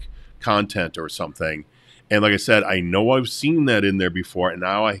dynamic content or something. And like I said, I know I've seen that in there before, and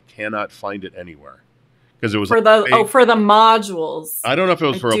now I cannot find it anywhere because it was for the modules. I don't know if it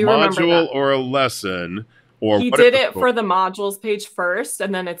was for a module or a lesson. Or he did it for the modules page first,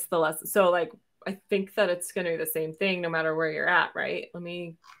 and then it's the lesson. So like, I think that it's going to be the same thing no matter where you're at, right? Let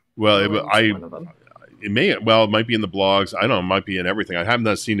me. Well, it might be in the blogs. I don't know. It might be in everything. I have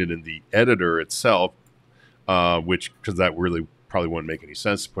not seen it in the editor itself, because that really probably wouldn't make any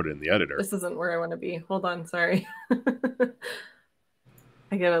sense to put it in the editor. This isn't where I want to be. Hold on. Sorry. I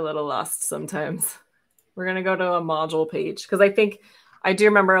get a little lost sometimes. We're going to go to a module page because I do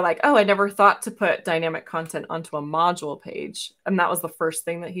remember like, oh, I never thought to put dynamic content onto a module page. And that was the first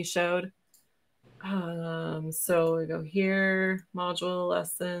thing that he showed. So we go here, module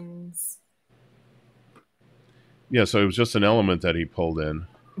lessons. Yeah, so it was just an element that he pulled in.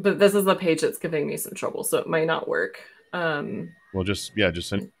 But this is the page that's giving me some trouble, so it might not work. Well, just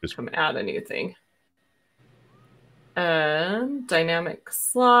come add a new thing. Dynamic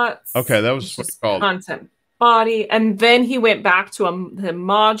slots. Okay, that was what it's called. Content body. And then he went back to the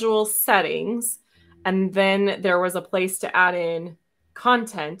module settings. And then there was a place to add in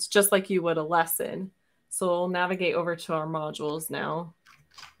content, just like you would a lesson. So we'll navigate over to our modules now.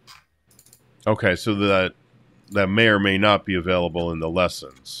 Okay, so that may or may not be available in the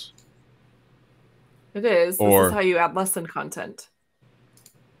lessons. It is. This is how you add lesson content.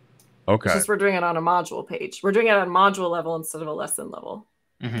 Okay. It's just we're doing it on a module page. We're doing it on module level instead of a lesson level.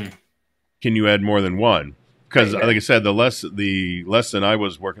 Mm-hmm. Can you add more than one? Because, like I said, the lesson I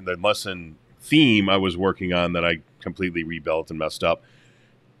was working, the lesson theme I was working on that I completely rebuilt and messed up.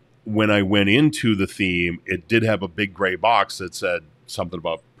 When I went into the theme, it did have a big gray box that said something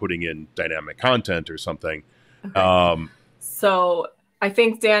about putting in dynamic content or something. Okay. So I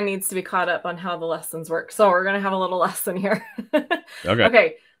think Dan needs to be caught up on how the lessons work. So we're going to have a little lesson here.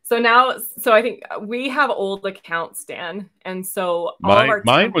 Okay. So I think we have old accounts, Dan. And so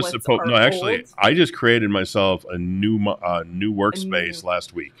mine was supposed, no, actually, old. I just created myself a new workspace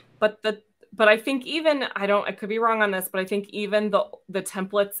last week. But I think even, I could be wrong on this, but I think even the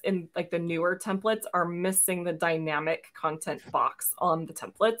templates in like the newer templates are missing the dynamic content box on the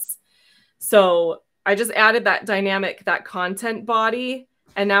templates. So I just added that content body,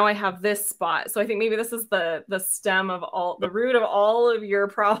 and now I have this spot. So I think maybe this is the root of all of your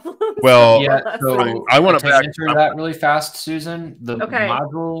problems. Well, yeah. So I want to answer that really fast, Susan. The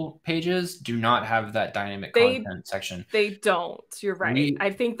module pages do not have that dynamic content section. They don't. You're right. I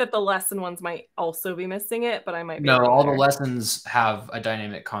think that the lesson ones might also be missing it, but I might be no. Wrong all there. The lessons have a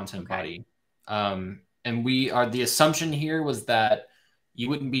dynamic content body, and the assumption here was that you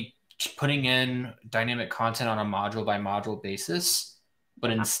wouldn't be putting in dynamic content on a module by module basis,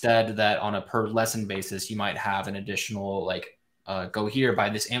 but instead that on a per lesson basis, you might have an additional, like, go here, buy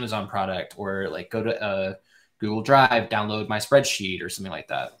this Amazon product, or like go to Google Drive, download my spreadsheet or something like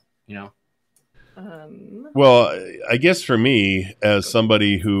that, you know? Well, I guess for me, as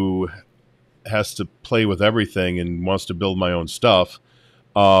somebody who has to play with everything and wants to build my own stuff,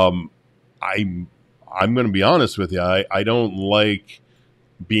 I'm going to be honest with you. I don't like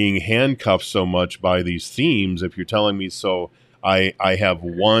being handcuffed so much by these themes. If you're telling me so, I have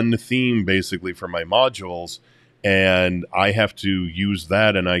one theme basically for my modules, and I have to use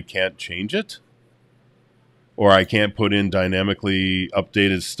that, and I can't change it, or I can't put in dynamically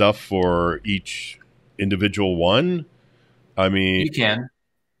updated stuff for each individual one. I mean, you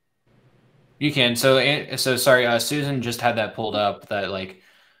can. So sorry, Susan just had that pulled up.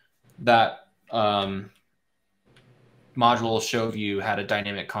 That module show view had a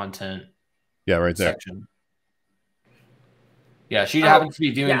dynamic content. Yeah, right there. Section. Yeah, she happens to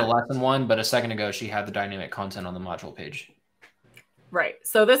be viewing the lesson one, but a second ago she had the dynamic content on the module page. Right.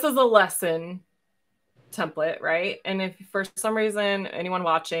 So this is a lesson template, right? And if for some reason, anyone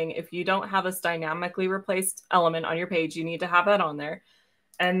watching, if you don't have this dynamically replaced element on your page, you need to have that on there.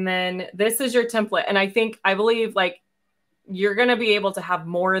 And then this is your template. And I believe like you're going to be able to have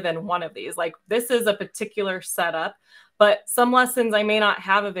more than one of these. Like this is a particular setup. But some lessons I may not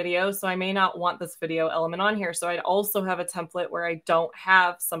have a video, so I may not want this video element on here. So I'd also have a template where I don't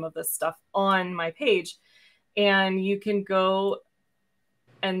have some of this stuff on my page. And you can go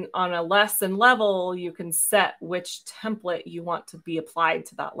and on a lesson level, you can set which template you want to be applied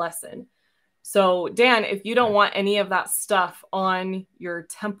to that lesson. So Dan, if you don't want any of that stuff on your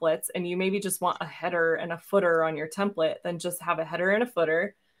templates and you maybe just want a header and a footer on your template, then just have a header and a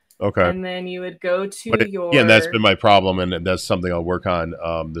footer. Okay. And then you would go to your... Yeah, that's been my problem, and that's something I'll work on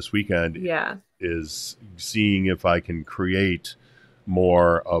this weekend. Yeah. Is seeing if I can create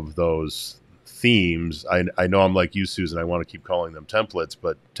more of those themes. I know I'm like you, Susan. I want to keep calling them templates,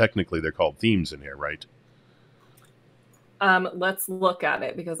 but technically they're called themes in here, right? Let's look at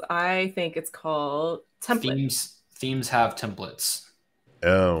it because I think it's called templates. Themes have templates.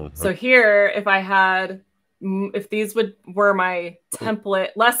 Oh. Okay. So here, if these were my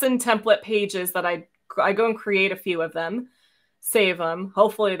lesson template pages that I go and create a few of them, save them.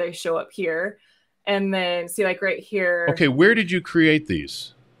 Hopefully they show up here. And then see like right here. Okay. Where did you create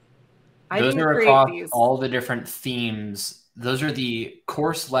these? Those are across all the different themes. Those are the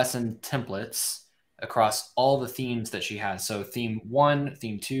course lesson templates across all the themes that she has. So theme 1,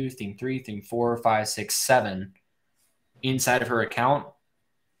 theme 2, theme 3, theme 4, 5, 6, 7 inside of her account.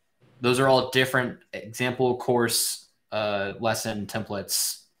 Those are all different example course lesson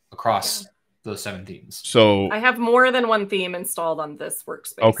templates across those 7 themes. So I have more than one theme installed on this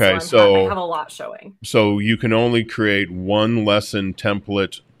workspace. Okay, I have a lot showing. So you can only create one lesson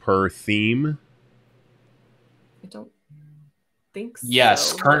template per theme? think so.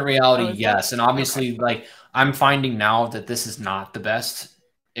 Yes, current reality, Oh, yes. And obviously, like, I'm finding now that this is not the best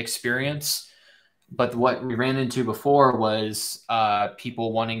experience. But what we ran into before was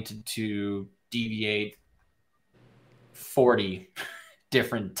people wanting to deviate 40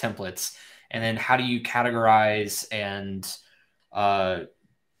 different templates. And then how do you categorize and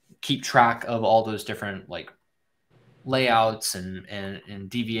keep track of all those different like layouts and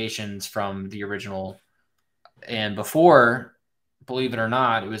deviations from the original? And before, believe it or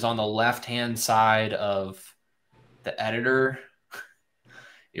not, it was on the left-hand side of the editor.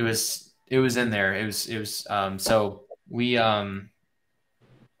 It was in there. It was so we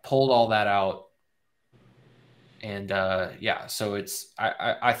pulled all that out. And yeah, so it's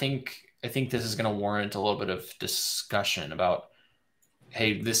I think this is going to warrant a little bit of discussion about,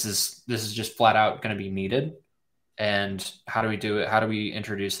 hey, this is just flat out going to be needed, and how do we do it? How do we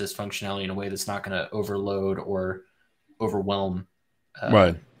introduce this functionality in a way that's not going to overload or overwhelm?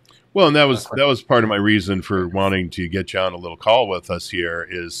 Right. Well, and that was part of my reason for wanting to get you on a little call with us here,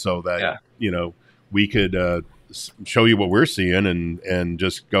 is so that we could show you what we're seeing and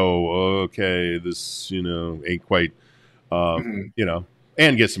just go, okay, this ain't quite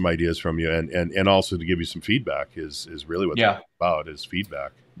and get some ideas from you, and also to give you some feedback is really what that's about, is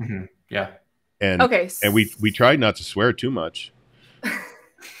feedback. Yeah. And okay, and we tried not to swear too much.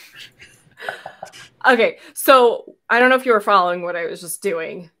 Okay, so I don't know if you were following what I was just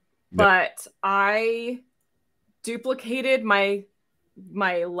doing, but I duplicated my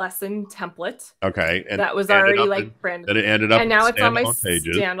lesson template. Okay, and that was already like branded. That it ended up, and now it's on my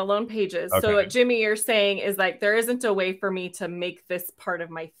pages. standalone pages. Okay. So what Jimmy, you're saying is like there isn't a way for me to make this part of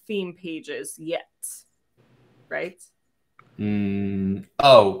my theme pages yet, right?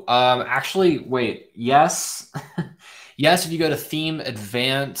 Actually, wait. Yes, yes. If you go to theme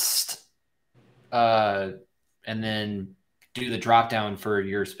advanced, and then do the drop down for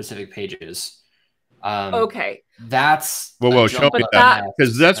your specific pages. Okay. That's well show me that,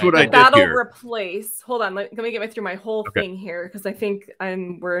 because that's what I did that'll here. Replace. Hold on, let me get through my whole thing here, because I think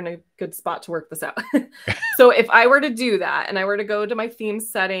we're in a good spot to work this out. So if I were to do that and I were to go to my theme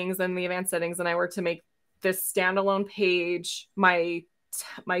settings and the advanced settings, and I were to make this standalone page my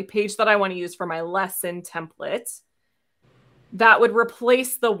page that I want to use for my lesson template, that would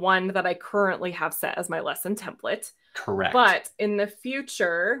replace the one that I currently have set as my lesson template. Correct. But in the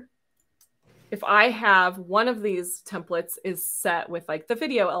future, if I have one of these templates is set with like the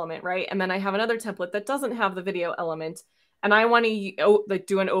video element, right? And then I have another template that doesn't have the video element, and I want to like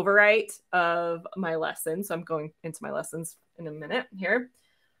do an overwrite of my lesson. So I'm going into my lessons in a minute here.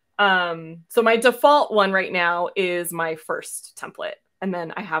 So my default one right now is my first template. And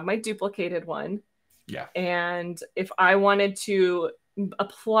then I have my duplicated one. Yeah. And if I wanted to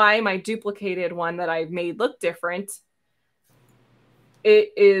apply my duplicated one that I've made look different,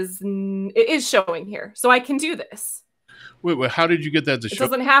 it is showing here. So I can do this. Wait, how did you get that to show? It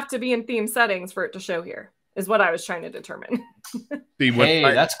doesn't have to be in theme settings for it to show here, is what I was trying to determine. Hey,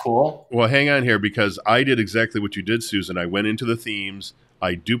 that's cool. Well, hang on here, because I did exactly what you did, Susan. I went into the themes,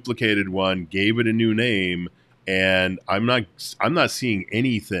 I duplicated one, gave it a new name, and I'm not seeing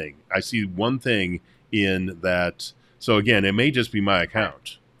anything. I see one thing in that. So again, it may just be my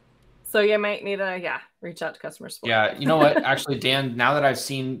account. So you might need to reach out to customer support. Yeah, you know what? Actually, Dan, now that I've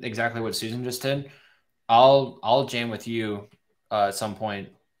seen exactly what Susan just did, I'll jam with you at some point.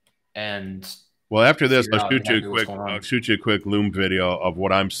 And well, after this, I'll shoot you a quick Loom video of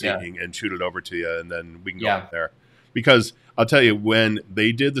what I'm seeing and shoot it over to you, and then we can go from there. Because I'll tell you, when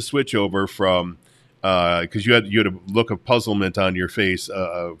they did the switch over from, because you had a look of puzzlement on your face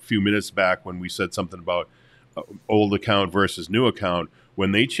a few minutes back when we said something about old account versus new account.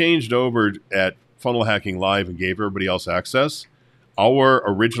 When they changed over at Funnel Hacking Live and gave everybody else access, our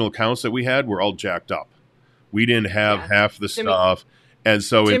original accounts that we had were all jacked up. We didn't have half the stuff. And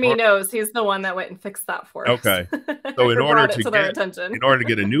so Jimmy knows, he's the one that went and fixed that for us. Okay. So in order to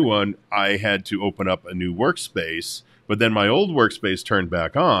get a new one, I had to open up a new workspace, but then my old workspace turned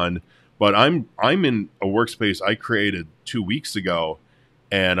back on. But I'm in a workspace I created 2 weeks ago,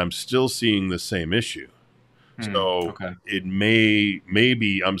 and I'm still seeing the same issue. So it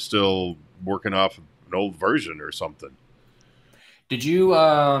maybe I'm still working off an old version or something. Did you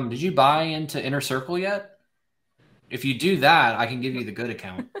buy into Inner Circle yet? If you do that, I can give you the good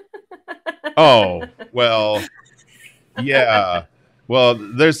account. Oh, well, yeah. Well,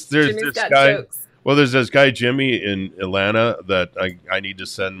 there's this guy. Jokes. Well, there's this guy Jimmy in Atlanta that I need to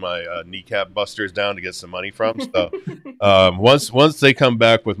send my kneecap busters down to get some money from. So once they come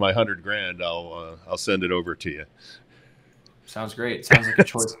back with my $100,000, I'll send it over to you. Sounds great. Sounds like a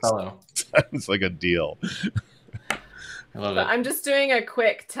choice fellow. Sounds like a deal. I love So it. I'm just doing a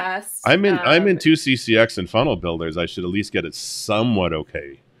quick test. I'm in 2CCX and funnel builders. I should at least get it somewhat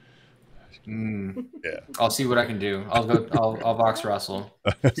okay. Yeah. I'll see what I can do. I'll box Russell.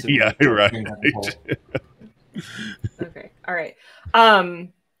 Yeah, right. Okay. All right.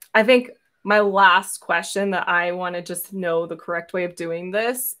 I think my last question that I want to just know the correct way of doing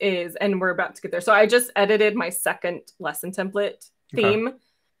this is, and we're about to get there. So I just edited my second lesson template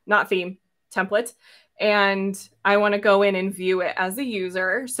template. And I want to go in and view it as a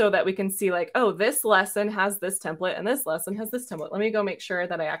user so that we can see like, oh, this lesson has this template and this lesson has this template. Let me go make sure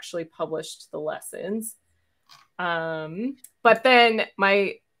that I actually published the lessons. But then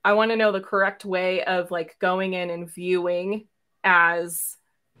I want to know the correct way of like going in and viewing as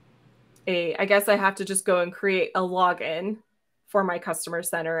I guess I have to just go and create a login for my customer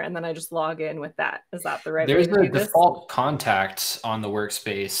center. And then I just log in with that. Is that the right way to do this? There's a default contact on the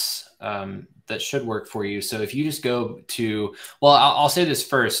workspace that should work for you. So if you just go to, well, I'll say this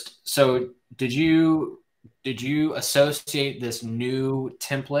first. So did you associate this new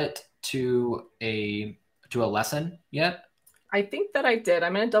template to a lesson yet? I think that I did.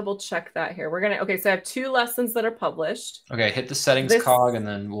 I'm going to double check that here. Okay, so I have 2 lessons that are published. Okay, hit the settings cog and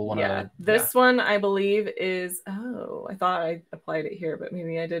then we'll want to. Yeah, this one I believe is, I thought I applied it here, but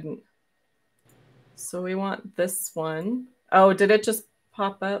maybe I didn't. So we want this one. Oh, did it just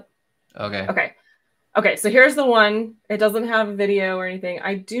pop up? Okay, so here's the one. It doesn't have a video or anything.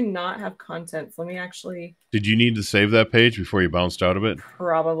 I do not have content. So let me actually. Did you need to save that page before you bounced out of it?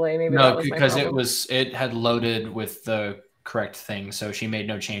 Probably. Maybe no, that was because my problem. it had loaded with the correct thing. So she made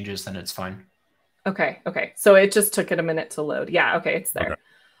no changes, then it's fine. Okay. So it just took it a minute to load. Yeah, okay, it's there.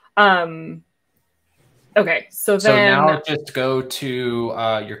 Okay, so now just go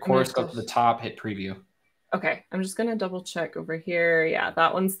to your course, go to the top, hit preview. Okay, I'm just gonna double check over here. Yeah,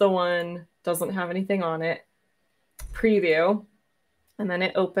 that one's the one. Doesn't have anything on it. Preview. And then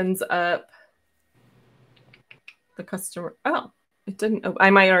it opens up the customer. Oh, it didn't. I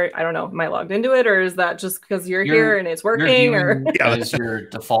don't know. Am I logged into it, or is that just because you're here and it's working? Or is your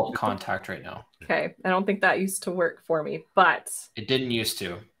default contact right now? Okay, I don't think that used to work for me, but it didn't used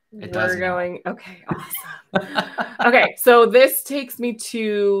to. It does. We're going. Okay, awesome. Okay, so this takes me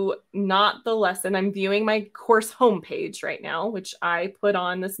to not the lesson. I'm viewing my course homepage right now, which I put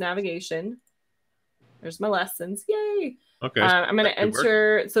on this navigation. There's my lessons. Yay! Okay. I'm going to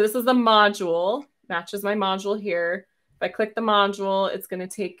enter. So this is the module. Matches my module here. If I click the module, it's going to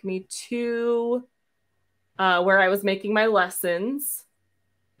take me to where I was making my lessons.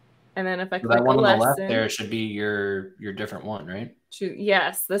 And then if I click that one a lesson, on the left there should be your different one, right?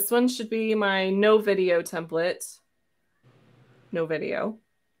 Yes, this one should be my no video template. No video.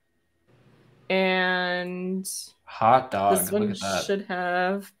 And hot dog. This one should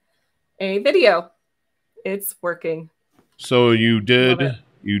have a video. It's working. So you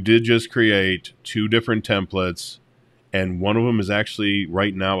did just create 2 different templates, and one of them is actually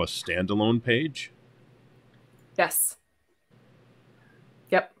right now a standalone page? Yes.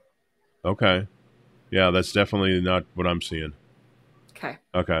 Yep. Okay. Yeah, that's definitely not what I'm seeing.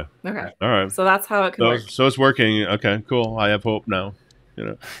 Okay. All right. So that's how it can work. So it's working. Okay, cool. I have hope now.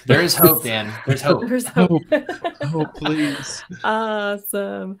 There is hope, Dan. There's hope. There's hope. Hope, please.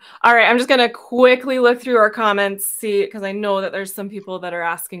 Awesome. All right, I'm just gonna quickly look through our comments, see, because I know that there's some people that are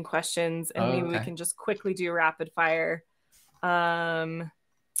asking questions, and maybe we can just quickly do rapid fire. And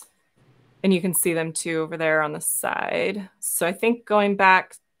you can see them too over there on the side. So I think going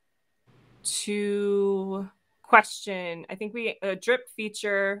back to question, I think drip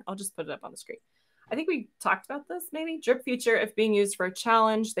feature, I'll just put it up on the screen. I think we talked about this, maybe. Drip feature, if being used for a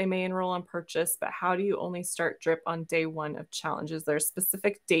challenge, they may enroll on purchase, but how do you only start drip on day 1 of challenges? There's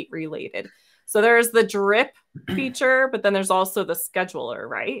specific date related. So there's the drip feature, but then there's also the scheduler,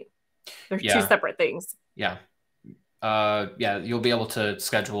 right? They're 2 separate things. Yeah. You'll be able to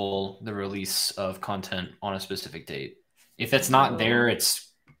schedule the release of content on a specific date. If it's not there,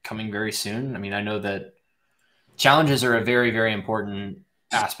 it's coming very soon. I mean, I know that challenges are a very, very important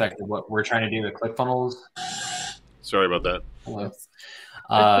aspect of what we're trying to do at ClickFunnels. Sorry about that. Hello.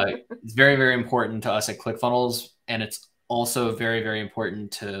 It's very, very important to us at ClickFunnels, and it's also very, very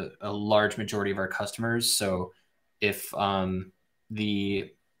important to a large majority of our customers. So if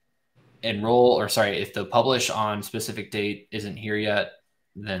the publish on specific date isn't here yet,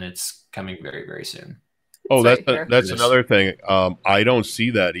 then it's coming very, very soon. Oh, that's another thing. I don't see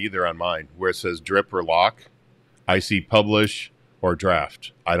that either on mine, where it says drip or lock. I see publish or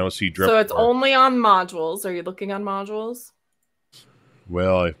draft. I don't see drip. So it's only on modules. Are you looking on modules?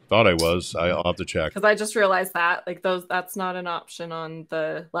 Well, I thought I was. I'll have to check. Because I just realized that that's not an option on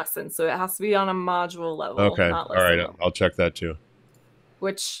the lesson. So it has to be on a module level, Okay. not All lesson right. level. I'll check that too.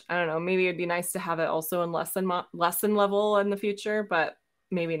 Which, I don't know, maybe it'd be nice to have it also in lesson level in the future, but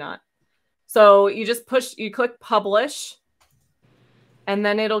maybe not. So you just click publish, and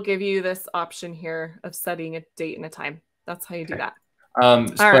then it'll give you this option here of setting a date and a time. That's how you do that.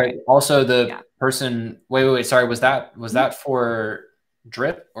 But right. also the person, wait, sorry, was that for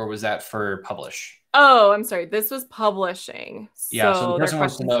drip or was that for publish? Oh, I'm sorry. This was publishing. Yeah, so the person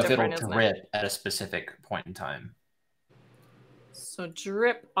wants to know if it'll drip at a specific point in time. So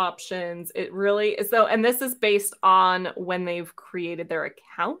drip options, it really is though, and this is based on when they've created their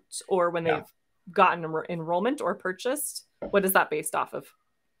account or when they've gotten enrollment or purchased. What is that based off of?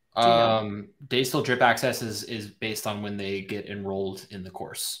 Daystal drip access is based on when they get enrolled in the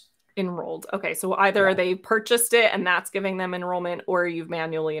course. Enrolled. Okay, so either they purchased it and that's giving them enrollment, or you've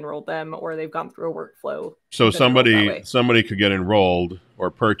manually enrolled them, or they've gone through a workflow. So somebody could get enrolled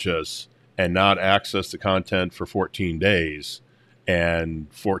or purchase and not access the content for 14 days,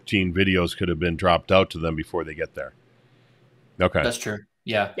 and 14 videos could have been dropped out to them before they get there. Okay, that's true.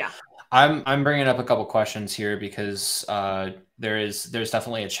 Yeah. Yeah. I'm bringing up a couple questions here because there's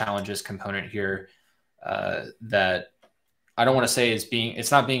definitely a challenges component here that I don't want to say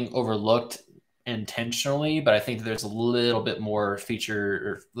it's not being overlooked intentionally, but I think that there's a little bit more feature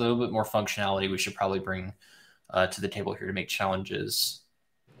or a little bit more functionality we should probably bring to the table here to make challenges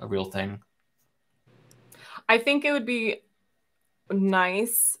a real thing. I think it would be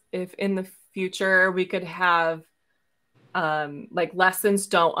nice if in the future we could have like lessons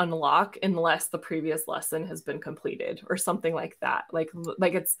don't unlock unless the previous lesson has been completed or something like that. Like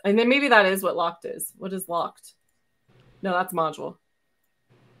it's, and then maybe that is what locked is. What is locked? No, that's module.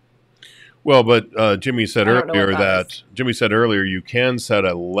 Well, but Jimmy said earlier you can set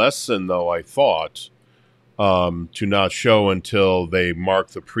a lesson though, I thought, to not show until they mark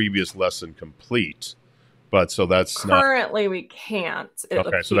the previous lesson complete. But so that's currently we can't. It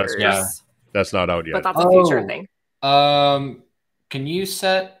appears. So that's not out yet. But that's a future thing. Can you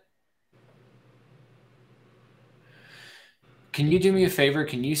do me a favor?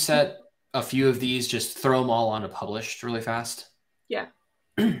 Can you set a few of these, just throw them all onto published really fast? Yeah.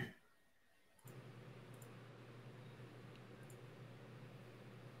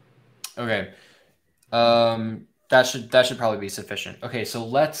 Okay. That should probably be sufficient. Okay, so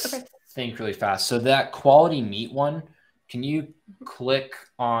let's think really fast. So that quality meat one, can you click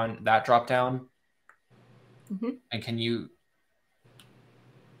on that drop down? And can you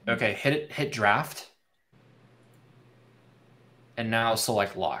hit draft, and now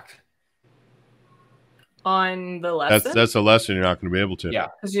select locked on the lesson. That's a lesson you're not going to be able to. Yeah,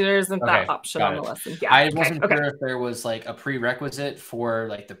 because there isn't that option on the lesson. Yeah, I wasn't sure if there was like a prerequisite for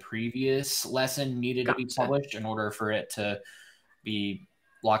like the previous lesson needed to be published in order for it to be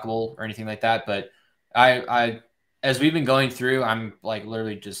lockable or anything like that. But I as we've been going through, I'm like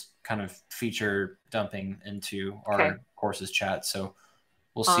literally just kind of feature dumping into our courses chat. So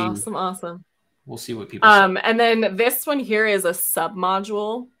we'll see. Awesome. We'll see what people say. And then this one here is a sub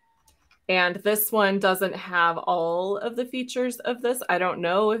module. And this one doesn't have all of the features of this. I don't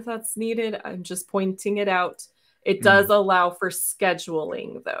know if that's needed. I'm just pointing it out. It does allow for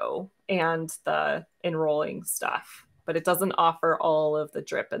scheduling though, and the enrolling stuff, but it doesn't offer all of the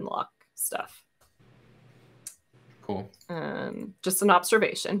drip and lock stuff. Cool. Just an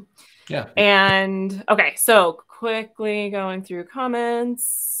observation. Yeah. And okay, so quickly going through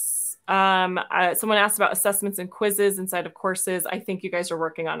comments. Someone asked about assessments and quizzes inside of courses. I think you guys are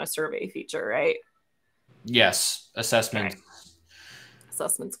working on a survey feature, right? Yes. Assessments. Okay.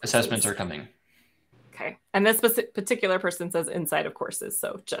 Assessments. Quizzes. Assessments are coming. Okay. And this particular person says inside of courses.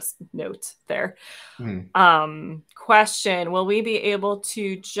 So just note there. Question, will we be able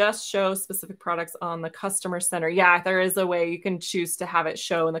to just show specific products on the customer center? Yeah, there is a way you can choose to have it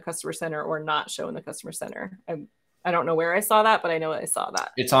show in the customer center or not show in the customer center. I don't know where I saw that, but I know I saw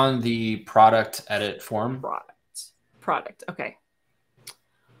that. It's on the product edit form. Product. Okay.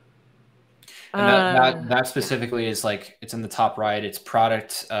 And that specifically is like, it's in the top right. It's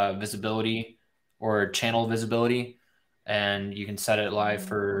product visibility or channel visibility. And you can set it live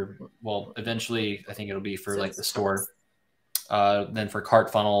for, well, eventually I think it'll be for like the store, then for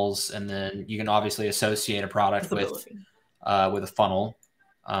cart funnels. And then you can obviously associate a product with a funnel,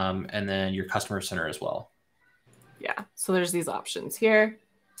 and then your customer center as well. Yeah. So there's these options here.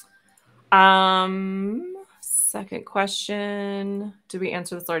 Second question. Did we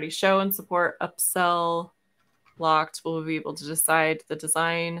answer this already? Show and support, upsell, locked. Will we be able to decide the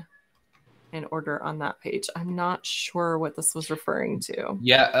design? in order on that page. I'm not sure what this was referring to.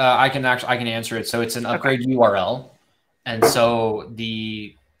 Yeah, I can answer it. So it's an upgrade URL, and so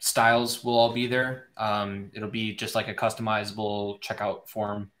the styles will all be there. It'll be just like a customizable checkout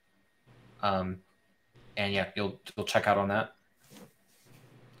form, and yeah, you'll check out on that,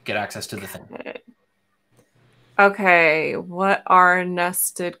 get access to the thing. Okay, what are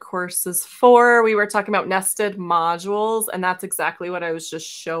nested courses for? We were talking about nested modules, and that's exactly what I was just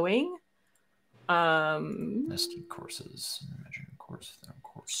showing. Nested courses. Course.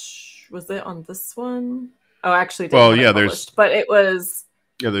 Was it on this one? Oh, actually, but it was.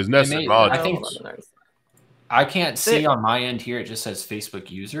 Yeah, there's nested modules. I think I can't see on my end here. It just says Facebook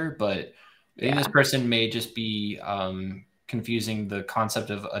user, but I think this person may just be confusing the concept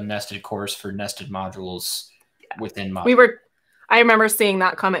of a nested course for nested modules within modules. I remember seeing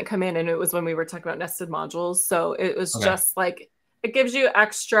that comment come in, and it was when we were talking about nested modules. So it was just like, it gives you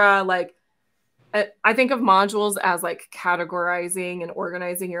extra, like, I think of modules as like categorizing and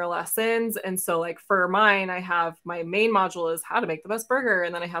organizing your lessons. And so like for mine, I have my main module is how to make the best burger.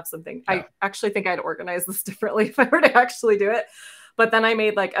 And then I have something, I actually think I'd organize this differently if I were to actually do it. But then I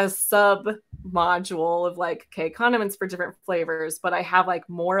made like a sub module of like, okay, condiments for different flavors, but I have like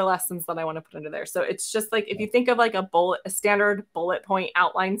more lessons that I want to put into there. So it's just like, if you think of like a standard bullet point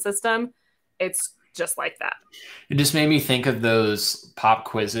outline system, it's just like that. It just made me think of those pop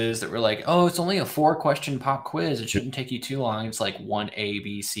quizzes that were like, oh, it's only a 4-question pop quiz. It shouldn't take you too long. It's like 1 A,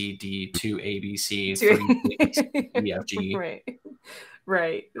 B, C, D, 2 A, B, C, 3 E, F, G.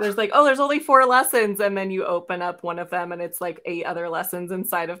 Right. There's like, oh, there's only 4 lessons. And then you open up one of them and it's like 8 other lessons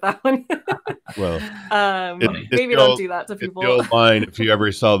inside of that one. Well, maybe don't do that to people. It's the old line, if you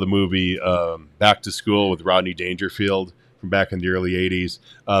ever saw the movie Back to School with Rodney Dangerfield from back in the early 80s,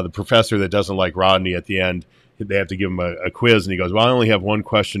 the professor that doesn't like Rodney at the end, they have to give him a quiz, and he goes, well, I only have one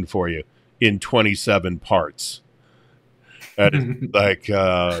question for you in 27 parts. That is like,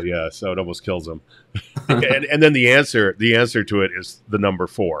 so it almost kills him. and then the answer to it is the number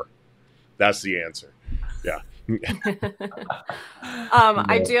 4. That's the answer. Yeah.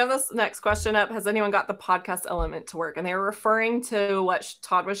 I do have this next question up. Has anyone got the podcast element to work? And they were referring to what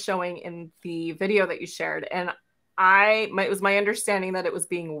Todd was showing in the video that you shared. And it was my understanding that it was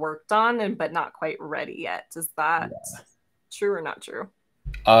being worked on, but not quite ready yet. Is that true or not true?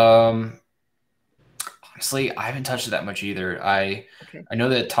 Honestly, I haven't touched it that much either. I know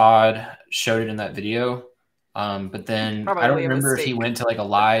that Todd showed it in that video, but then I don't remember if he went to like a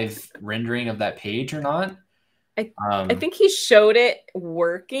live rendering of that page or not. I think he showed it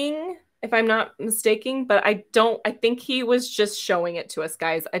working, if I'm not mistaken, but I think he was just showing it to us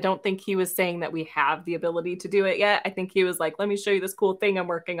guys. I don't think he was saying that we have the ability to do it yet. I think he was like, let me show you this cool thing I'm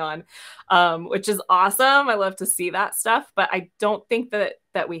working on, which is awesome. I love to see that stuff, but I don't think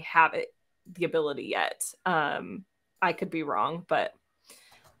that we have the ability yet. I could be wrong, but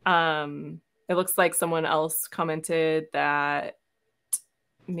it looks like someone else commented that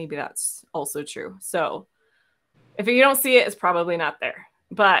maybe that's also true. So if you don't see it, it's probably not there.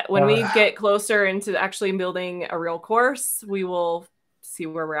 But when we get closer into actually building a real course, we will see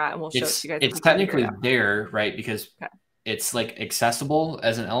where we're at, and we'll show it to you guys. It's technically there, right? Because it's like accessible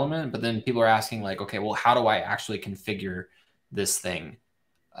as an element, but then people are asking like, okay, well, how do I actually configure this thing?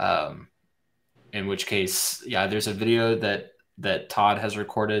 In which case, there's a video that Todd has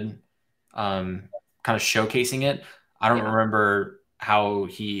recorded, kind of showcasing it. I don't remember how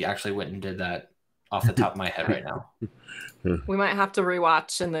he actually went and did that off the top of my head right now. We might have to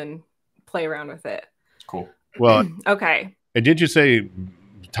rewatch and then play around with it. Cool. Well, okay. And did you say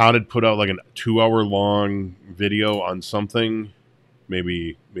Todd had put out like a 2-hour long video on something?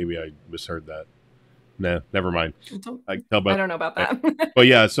 Maybe I misheard that. Nah, never mind. I don't know about that. But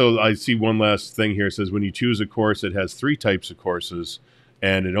yeah, so I see one last thing here. It says when you choose a course, it has 3 types of courses,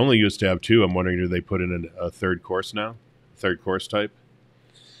 and it only used to have 2. I'm wondering, do they put in a third course now? Third course type?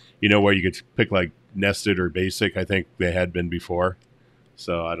 You know, where you could pick like nested or basic. I think they had been before.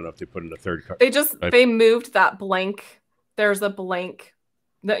 So I don't know if they put in a third course. They moved that blank. There's a blank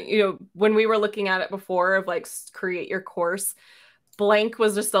that, when we were looking at it before of like create your course, blank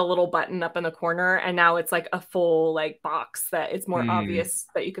was just a little button up in the corner, and now it's like a full like box that it's more obvious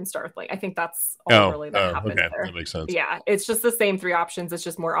that you can start with blank. I think that's all that happens there. That makes sense. Yeah, it's just the same 3 options. It's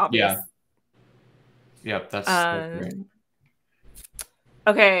just more obvious. Yep, that's great.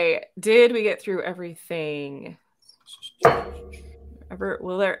 Okay, did we get through everything?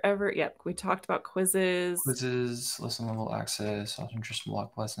 Will there ever? Yep, we talked about quizzes. Lesson level access, self-interest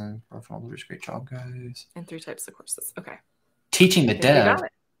block lesson, professional leaders. Great job, guys. And 3 types of courses. Okay. Teaching the dev.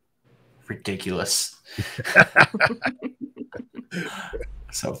 Ridiculous.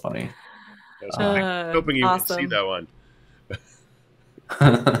 So funny. So I'm hoping you can see that one.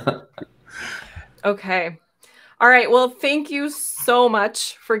 Okay. All right. Well, thank you so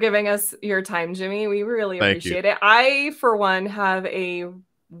much for giving us your time, Jimmy. We really appreciate it. I, for one, have a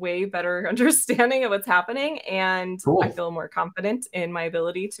way better understanding of what's happening, and I feel more confident in my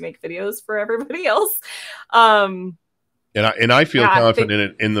ability to make videos for everybody else. And I feel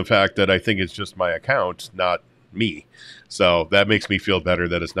confident in the fact that I think it's just my account, not me. So that makes me feel better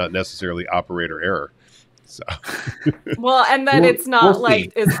that it's not necessarily operator error. So. Well, and then it's not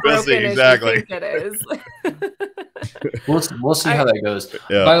like as broken as you think it is. We'll see how that goes.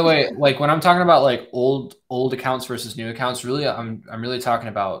 Yeah. By the way, like when I'm talking about like old accounts versus new accounts, really, I'm really talking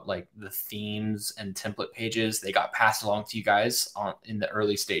about like the themes and template pages. They got passed along to you guys in the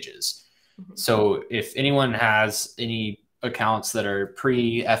early stages. Mm-hmm. So if anyone has any accounts that are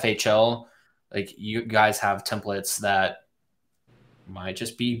pre-FHL, like you guys have templates that might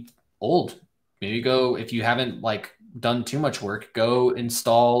just be old. Maybe go, if you haven't like done too much work, go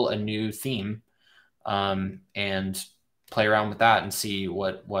install a new theme and play around with that and see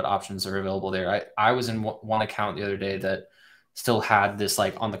what options are available there. I was in one account the other day that still had this,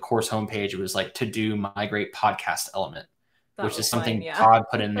 like on the course homepage, it was like to do migrate podcast element, which is something Todd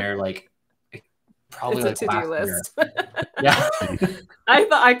put in there, like probably it's like a to-do list. Yeah.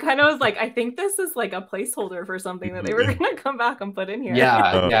 I kind of was like, I think this is like a placeholder for something that they were going to come back and put in here.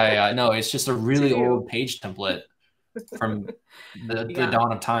 Yeah. No, it's just a really old page template from the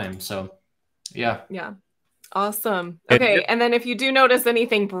dawn of time. So yeah. Awesome. Okay. And then if you do notice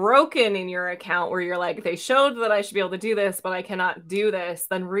anything broken in your account where you're like, they showed that I should be able to do this, but I cannot do this,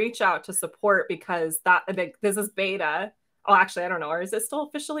 then reach out to support, because this is beta. Oh, actually, I don't know. Or is it still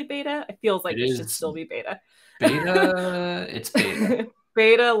officially beta? It feels like it should still be beta. It's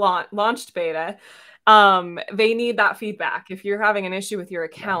beta. Launched beta. They need that feedback. If you're having an issue with your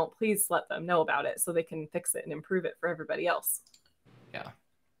account, please let them know about it so they can fix it and improve it for everybody else. Yeah.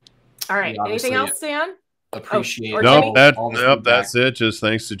 All right. Anything else, Dan? Appreciate that's it. Just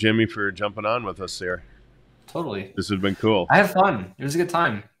thanks to Jimmy for jumping on with us here. Totally. This has been cool. I had fun. It was a good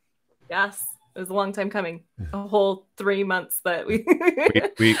time. Yes. It was a long time coming. A whole 3 months that we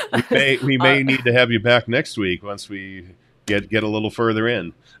may need to have you back next week once we get a little further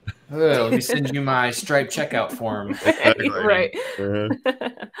in. Let me send you my Stripe checkout form. Right.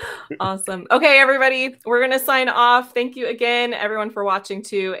 Awesome. Okay, everybody, we're going to sign off. Thank you again, everyone, for watching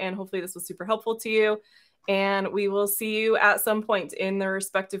too. And hopefully this was super helpful to you. And we will see you at some point in the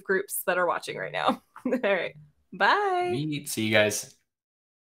respective groups that are watching right now. All right. Bye. See you guys.